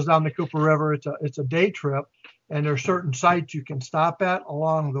that goes down the Cooper River. It's a day trip, and there's certain sites you can stop at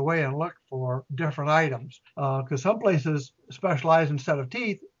along the way and look for different items. Because some places specialize instead of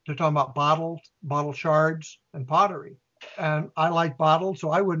teeth, they're talking about bottle shards, and pottery. And I like bottles,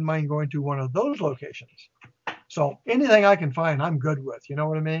 so I wouldn't mind going to one of those locations. So anything I can find, I'm good with. You know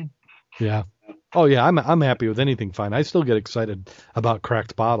what I mean? Yeah. Oh yeah, I'm happy with anything fine. I still get excited about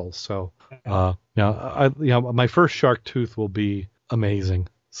cracked bottles. So, my first shark tooth will be amazing.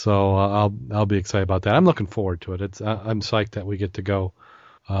 So I'll be excited about that. I'm looking forward to it. I'm psyched that we get to go.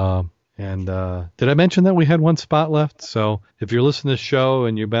 And did I mention that we had one spot left? So if you're listening to the show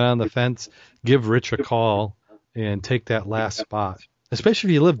and you've been on the fence, give Rich a call and take that last spot. Especially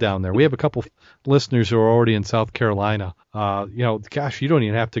if you live down there. We have a couple listeners who are already in South Carolina. Gosh, you don't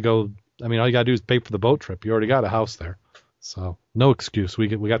even have to go. I mean, all you got to do is pay for the boat trip. You already got a house there. So no excuse. We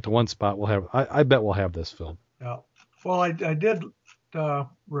got to one spot. I bet we'll have this filled. Yeah. Well, I did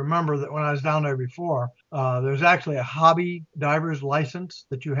remember that when I was down there before, there's actually a hobby diver's license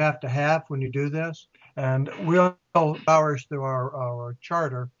that you have to have when you do this. And we'll ours through our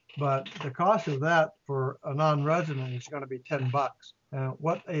charter. But the cost of that for a non-resident is going to be $10.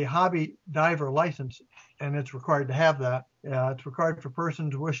 What a hobby diver license, and it's required to have that. It's required for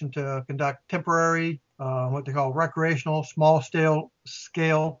persons wishing to conduct temporary, what they call recreational, small-scale,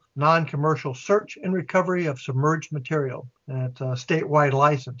 non-commercial search and recovery of submerged material. And it's a statewide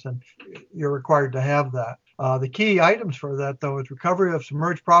license, and you're required to have that. The key items for that, though, is recovery of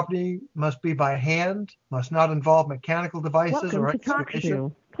submerged property must be by hand, must not involve mechanical devices or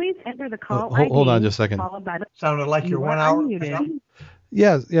excavation. Please enter the call hold on just a second. Sounded like you're 1 hour.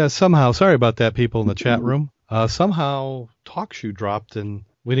 Yeah, somehow. Sorry about that, people in the chat room. Somehow TalkShoe dropped and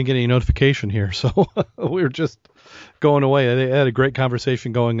we didn't get any notification here, so we were just going away. They had a great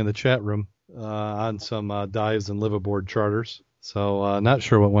conversation going in the chat room on some dives and live aboard charters. So not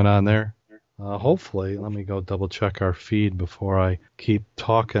sure what went on there. Hopefully, let me go double check our feed before I keep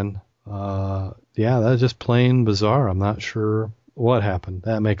talking. That's just plain bizarre. I'm not sure what happened.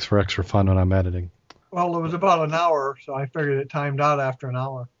 That makes for extra fun when I'm editing. Well, it was about an hour, so I figured it timed out after an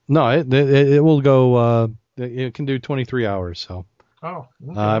hour. No, it will go. It can do 23 hours. So. Oh.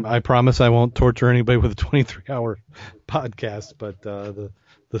 Okay. I promise I won't torture anybody with a 23-hour podcast, but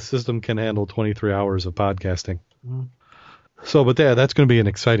the system can handle 23 hours of podcasting. Mm. So, but that's going to be an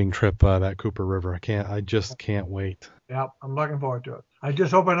exciting trip, that Cooper River. I just can't wait. Yeah, I'm looking forward to it. I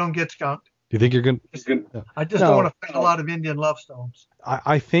just hope I don't get skunked. Do you think you're going to? I just don't want to find a lot of Indian lovestones.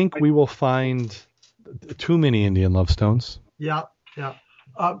 I think we will find too many Indian lovestones. Yeah.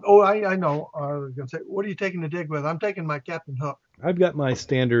 I know. I was going to say, what are you taking to dig with? I'm taking my Captain Hook. I've got my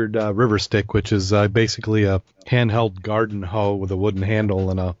standard river stick, which is basically a handheld garden hoe with a wooden handle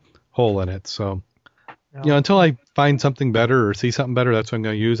and a hole in it. So, until I find something better or see something better, that's what I'm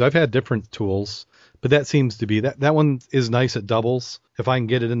going to use. I've had different tools, but that seems to be that one is nice. It doubles. If I can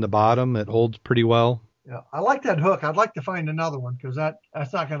get it in the bottom, it holds pretty well. Yeah, I like that hook. I'd like to find another one because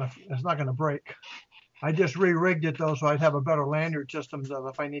that's not gonna break. I just re-rigged it though, so I'd have a better lanyard system so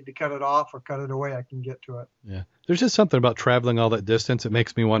if I need to cut it off or cut it away, I can get to it. Yeah, there's just something about traveling all that distance. It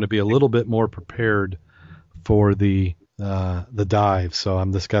makes me want to be a little bit more prepared for the dive. So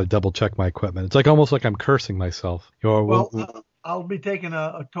I'm just got to double check my equipment. It's almost like I'm cursing myself. I'll be taking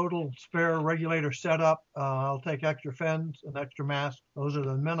a total spare regulator setup. I'll take extra fins and extra mask. Those are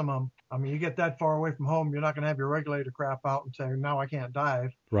the minimum. I mean, you get that far away from home, you're not going to have your regulator crap out and say, now I can't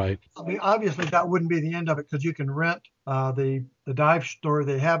dive. Right. I mean, obviously that wouldn't be the end of it because you can rent. The dive store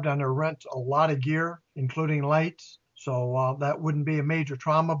they have down there rents a lot of gear, including lights. So that wouldn't be a major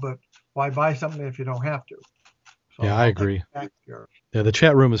trauma, but why buy something if you don't have to? So Yeah, I agree. Yeah, the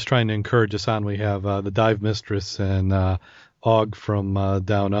chat room is trying to encourage us on. We have the Dive Mistress and Og from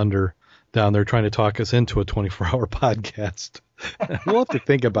Down Under down there trying to talk us into a 24-hour podcast. We'll have to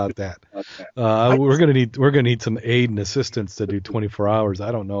think about that. We're gonna need some aid and assistance to do 24 hours.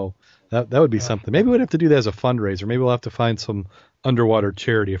 I don't know. That would be something. Maybe we'd have to do that as a fundraiser. Maybe we'll have to find some underwater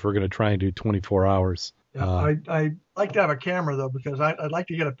charity if we're going to try and do 24 hours. Yeah, I like to have a camera though because I'd like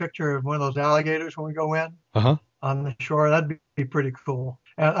to get a picture of one of those alligators when we go in on the shore. That'd be pretty cool.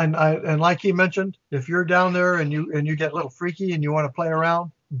 And like he mentioned, if you're down there and you get a little freaky and you want to play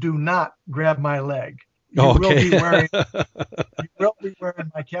around, do not grab my leg. You will be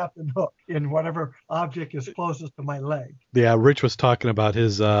wearing my Captain Hook in whatever object is closest to my leg. Yeah, Rich was talking about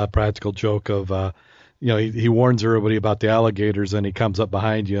his practical joke of, he warns everybody about the alligators and he comes up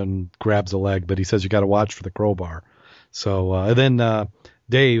behind you and grabs a leg, but he says you got to watch for the crowbar. So, and then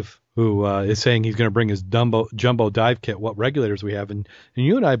Dave, who is saying he's going to bring his jumbo dive kit, what regulators we have. And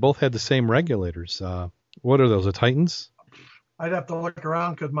you and I both had the same regulators. What are those, the Titans? I'd have to look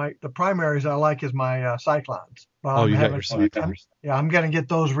around because the primaries I like is my Cyclones. You got your Cyclones. Yeah, I'm going to get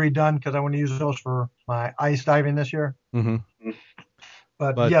those redone because I want to use those for my ice diving this year. Mm-hmm.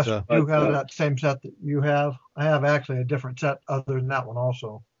 But yes, you have that same set that you have. I have actually a different set other than that one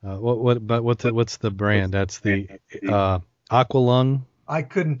also. What's the brand? That's the Aqualung. I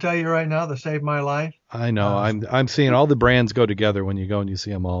couldn't tell you right now to save my life. I know. I'm seeing all the brands go together when you go and you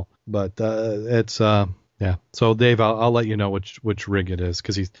see them all. But it's yeah. So Dave, I'll let you know which rig it is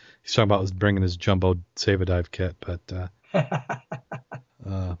because he's talking about bringing his jumbo Save-A-Dive kit. But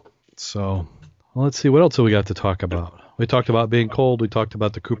so let's see what else have we got to talk about. We talked about being cold. We talked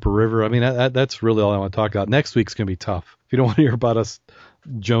about the Cooper River. I mean, that's really all I want to talk about. Next week's going to be tough. If you don't want to hear about us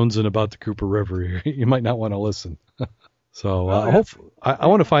jonesing about the Cooper River, you might not want to listen. So I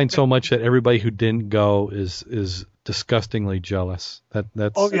want to find so much that everybody who didn't go is disgustingly jealous.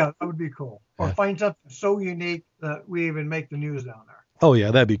 That's. Oh yeah, that would be cool. Or find something so unique that we even make the news down there. Oh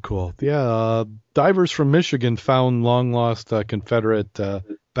yeah, that'd be cool. Yeah, divers from Michigan found long lost Confederate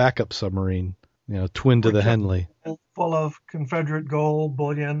backup submarine. Twin to the Henley. Full of Confederate gold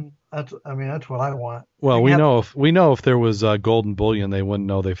bullion. That's what I want. Well, we know if there was golden bullion, they wouldn't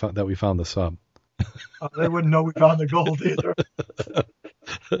know that we found the sub. They wouldn't know we found the gold either.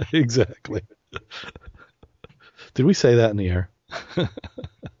 Exactly. Did we say that in the air?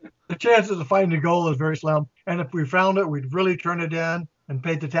 The chances of finding the gold is very slim, and if we found it, we'd really turn it in and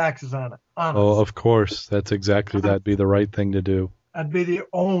pay the taxes on it. Honest. Oh, of course. That'd be the right thing to do. That'd be the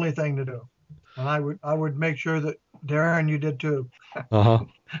only thing to do. And I would make sure that, Darren, you did too.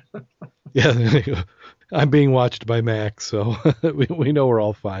 Yeah, I'm being watched by Max, so we know we're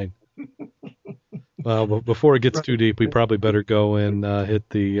all fine. Well, but before it gets too deep, we probably better go and hit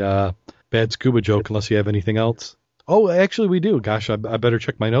the bad scuba joke, unless you have anything else. Oh, actually, we do. Gosh, I better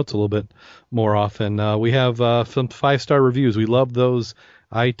check my notes a little bit more often. We have some 5-star reviews. We love those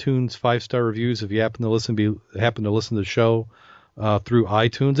iTunes 5-star reviews. If you happen to listen to the show through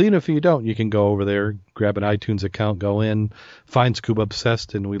iTunes, even if you don't, you can go over there, grab an iTunes account, go in, find Scuba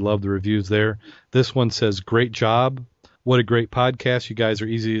Obsessed, and we love the reviews there. This one says, "Great job. What a great podcast. You guys are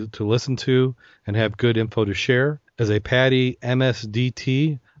easy to listen to and have good info to share. As a Patty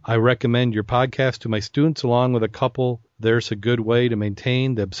MSDT, I recommend your podcast to my students along with a couple. There's a good way to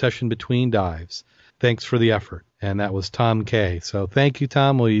maintain the obsession between dives. Thanks for the effort." And that was Tom K. So thank you,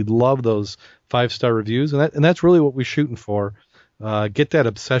 Tom. We love those 5-star reviews, and that's really what we're shooting for. Get that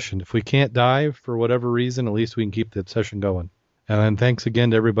obsession. If we can't dive for whatever reason, at least we can keep the obsession going. And then thanks again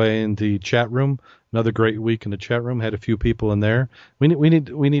to everybody in the chat room. Another great week in the chat room. Had a few people in there. We need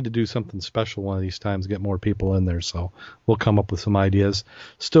to do something special one of these times, get more people in there. So we'll come up with some ideas.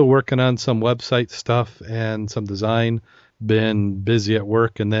 Still working on some website stuff and some design. Been busy at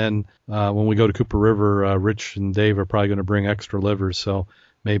work. And then when we go to Cooper River, Rich and Dave are probably going to bring extra livers. So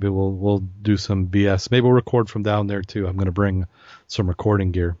maybe we'll do some BS. Maybe we'll record from down there too. I'm going to bring some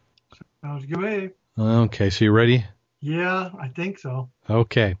recording gear. Sounds good. Okay, so you ready? Yeah, I think so.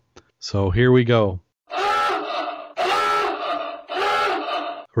 Okay, so here we go. A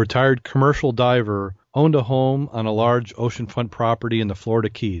retired commercial diver owned a home on a large oceanfront property in the Florida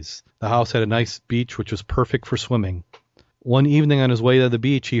Keys. The house had a nice beach which was perfect for swimming. One evening on his way to the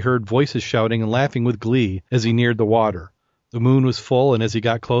beach, he heard voices shouting and laughing with glee as he neared the water. The moon was full, and as he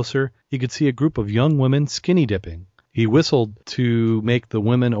got closer, he could see a group of young women skinny dipping. He whistled to make the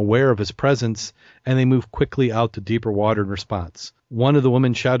women aware of his presence, and they moved quickly out to deeper water in response. One of the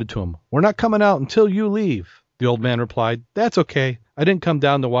women shouted to him, "We're not coming out until you leave." The old man replied, "That's okay. I didn't come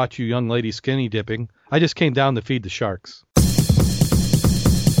down to watch you young ladies skinny dipping. I just came down to feed the sharks."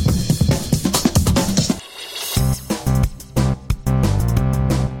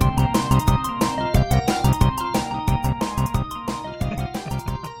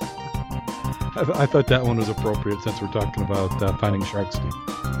 I thought that one was appropriate since we're talking about finding sharks, Steve.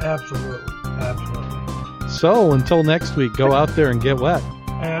 Absolutely. Absolutely. So until next week, go out there and get wet.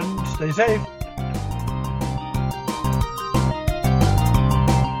 And stay safe.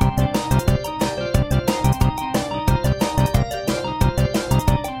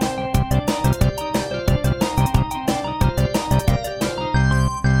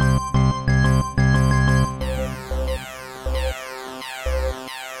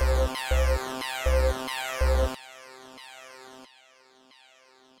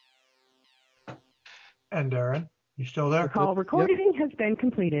 And Darren, you still there? Call recording has been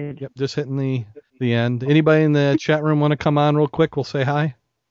completed. Yep, just hitting the end. Anybody in the chat room want to come on real quick? We'll say hi.